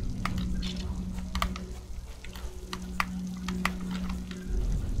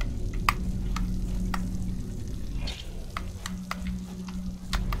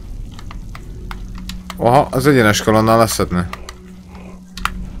 Aha, az egyenes kolonnal leszedne.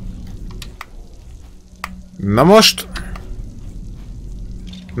 Na most?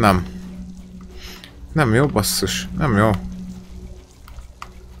 Nem. Nem jó, basszus. Nem jó.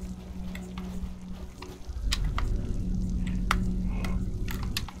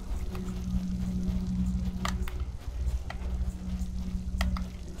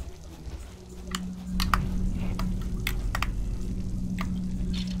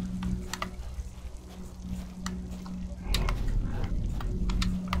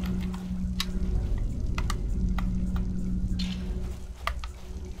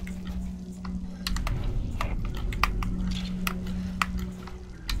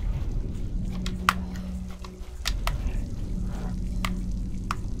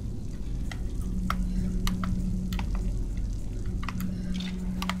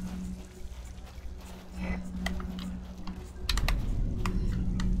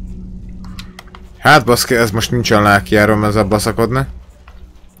 Hát baszki, ez most nincsen lelkijárom ezzel baszakodni.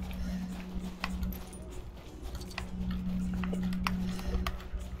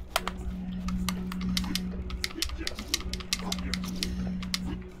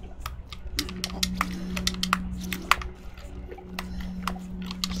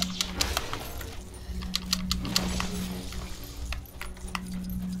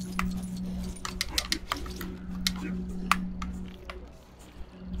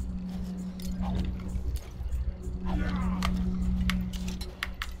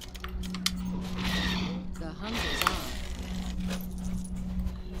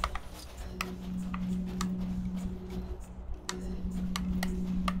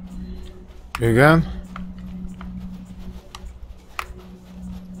 Igen.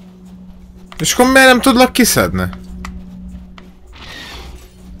 És akkor miért nem tudlak kiszedni?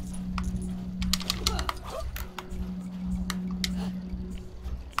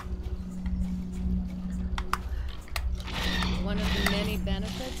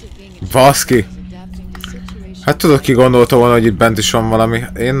 Baszki! Hát tudod, ki gondolta volna, hogy itt bent is van valami.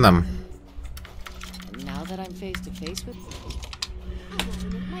 Én nem.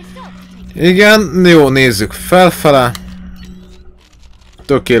 Igen, jó, nézzük felfele.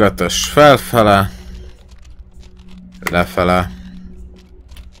 Tökéletes felfele. Lefele.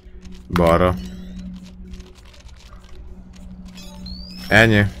 Balra.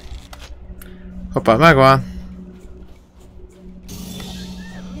 Ennyi. Hoppá, megvan.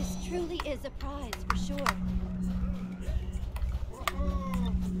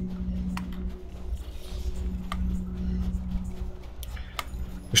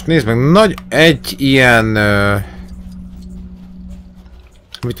 Most nézd meg, nagy egy ilyen...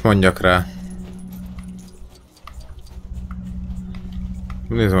 mit mondjak rá?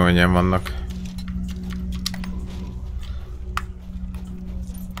 Nézd meg, mennyien vannak.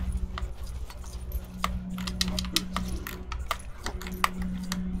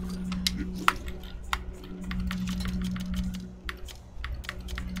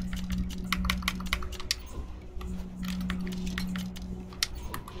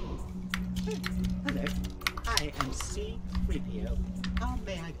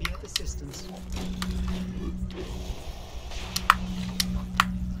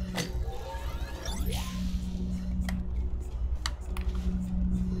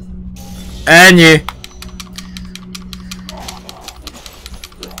 Ennyi!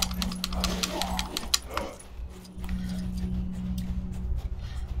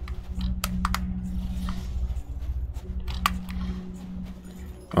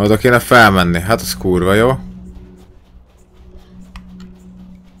 Oda kéne felmenni, hát az kurva jó.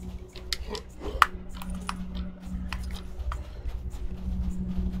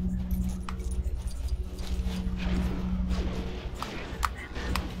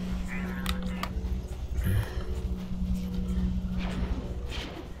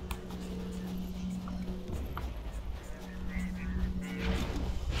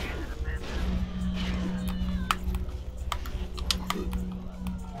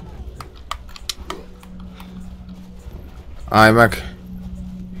 Állj meg!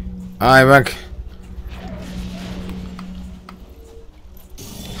 Állj meg!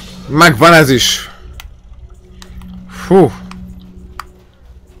 Megvan ez is! Fú!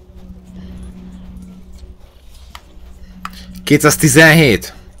 $217!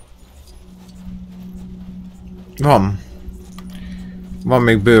 Van. Van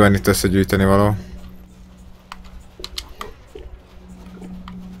még bőven itt összegyűjteni való.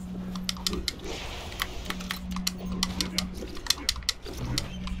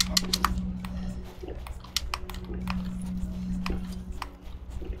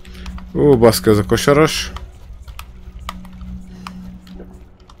 Ó, baszki, az a kosaros.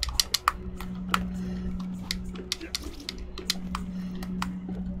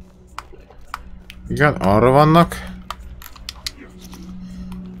 Igen, arra vannak.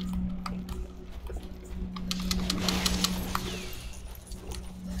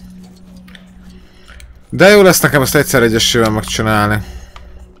 De jó lesz nekem ezt egyszer egyesével megcsinálni.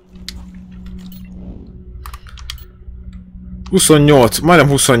 28,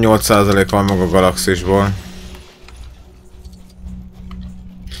 majdnem 28% van maga a galaxisból.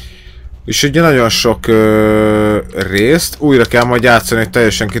 És ugye nagyon sok részt újra kell majd játszani, hogy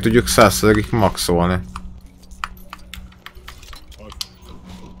teljesen ki tudjuk 100%-ig maxolni.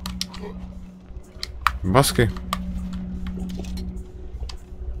 Baszki.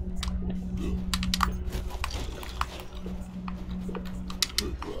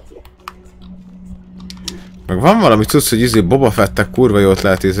 Meg van valami tudsz, hogy izé Boba Fettek kurva jót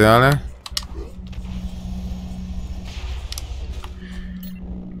lehet izélni.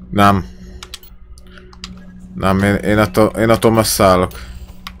 Nem. Nem, én attól messze állok.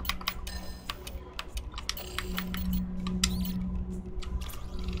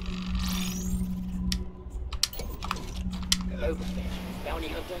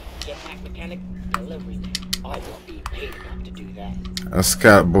 Ez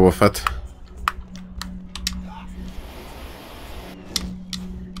kell, Boba Fett.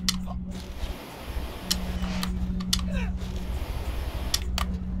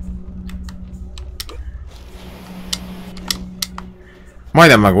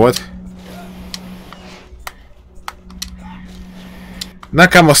 Majdnem megvolt.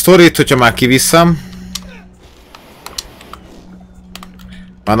 Nekem a sztorit, hogyha már kiviszem,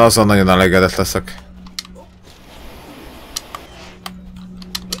 már azzal nagyon elégedett leszek.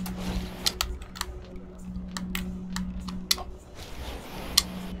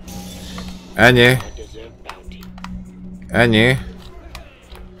 Ennyi. Ennyi.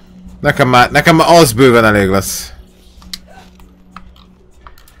 Nekem már az bőven elég lesz.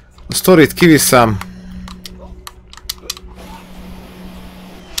 A sztorit kiviszem.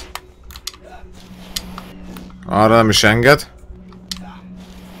 Arra nem is enged.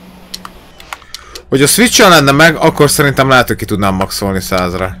 Hogy a Switch-en lenne meg, akkor szerintem lehet, hogy ki tudnám maxolni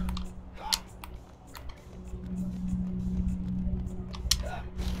 100-ra.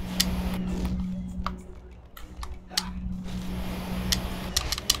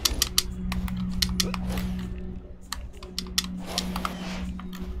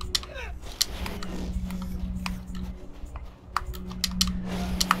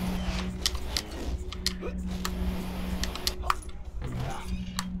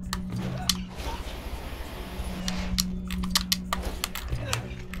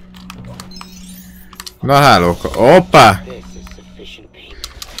 Na hálók, hoppá!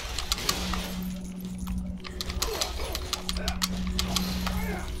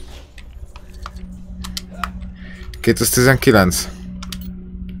 219.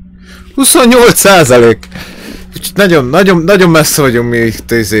 28%! Úgyhogy nagyon messze vagyunk mi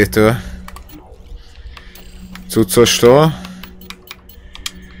tézétől. Cuccostól.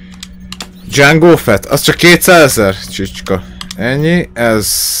 Django Fett, az csak 200 000? Csicska. Ennyi,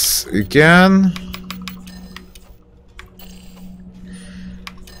 ez... igen...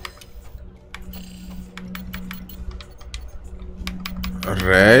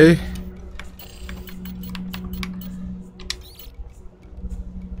 Ray.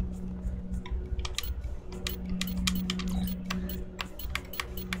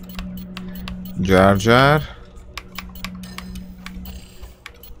 Jar Jar.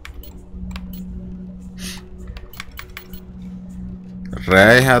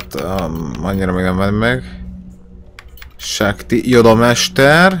 Ray, hát annyira még nem megy meg. Shakti, Yoda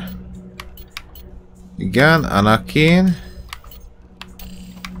mester. Igen, Anakin.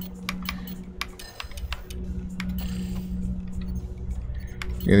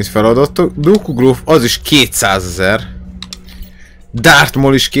 Én is feladottuk. Dooku Groove, az is 200 000. Darth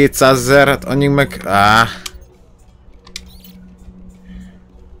Maul is 200 000, hát annyi meg...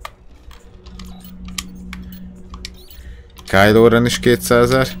 Kylo Ren is 200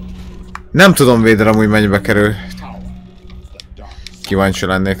 000. Nem tudom Vader amúgy mennyibe kerül. Kíváncsi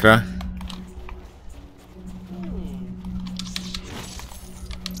lennék rá.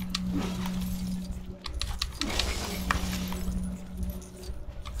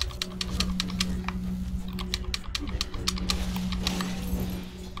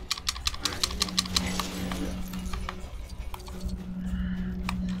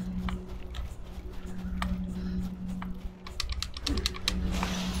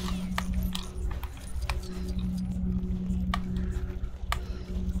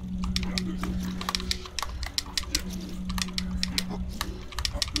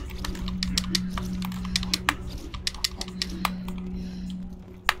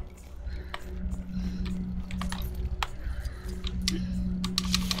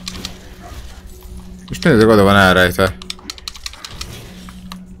 Most nézzük, oda van elrejtve.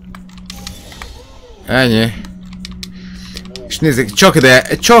 Ennyi. És nézzük,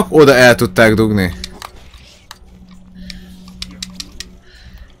 csak oda el tudták dugni.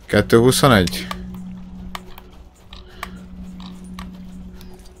 221.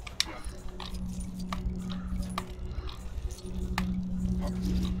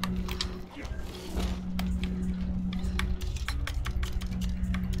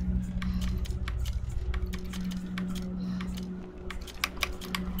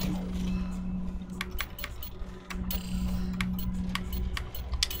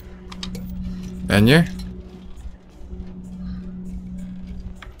 Ennyi?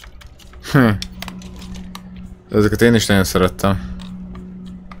 Ezeket én is nagyon szerettem.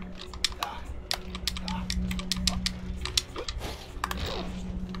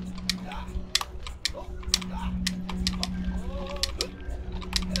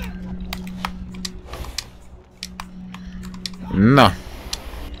 Na.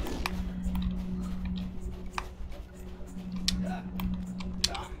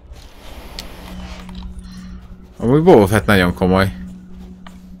 Amúgy Wolf, hát nagyon komoly.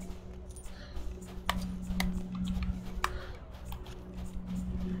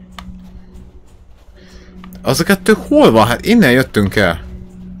 Az a kettő hol van? Hát innen jöttünk el.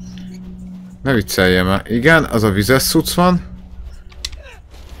 Ne vicceljem el. Igen, az a vizes szuc van.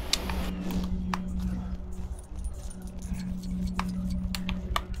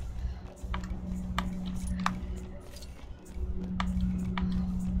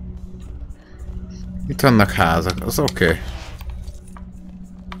 Itt vannak házak, az oké.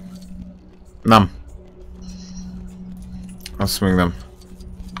 Nem. Azt még nem.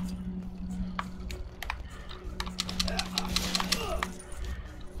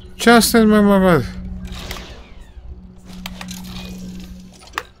 Csasztad meg magad!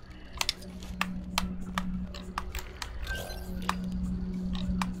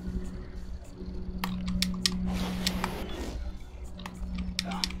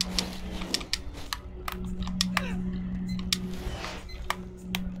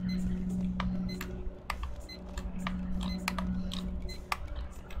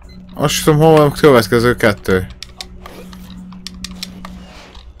 Azt tudom, hol van a következő kettő.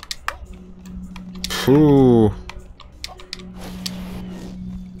 Fú.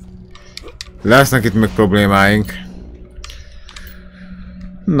 Lesznek itt még problémáink.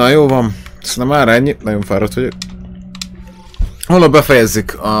 Na jó van. Szerintem már ennyi. Nagyon fáradt vagyok. Holnap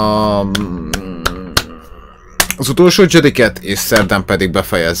befejezzük az utolsó Jediket, és szerdán pedig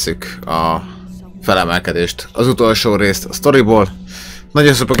befejezzük a felemelkedést. Az utolsó részt a sztoriból.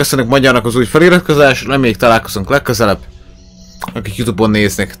 Nagyon szépen köszönök Magyarnak az új feliratkozás, reméljük találkozunk legközelebb. Akik YouTube-on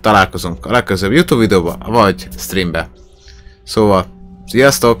néznek, találkozunk a legközelebb YouTube videóba, vagy streambe. Szóval,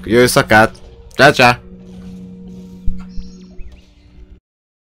 sziasztok, jó éjszakát! Ciao, ciao!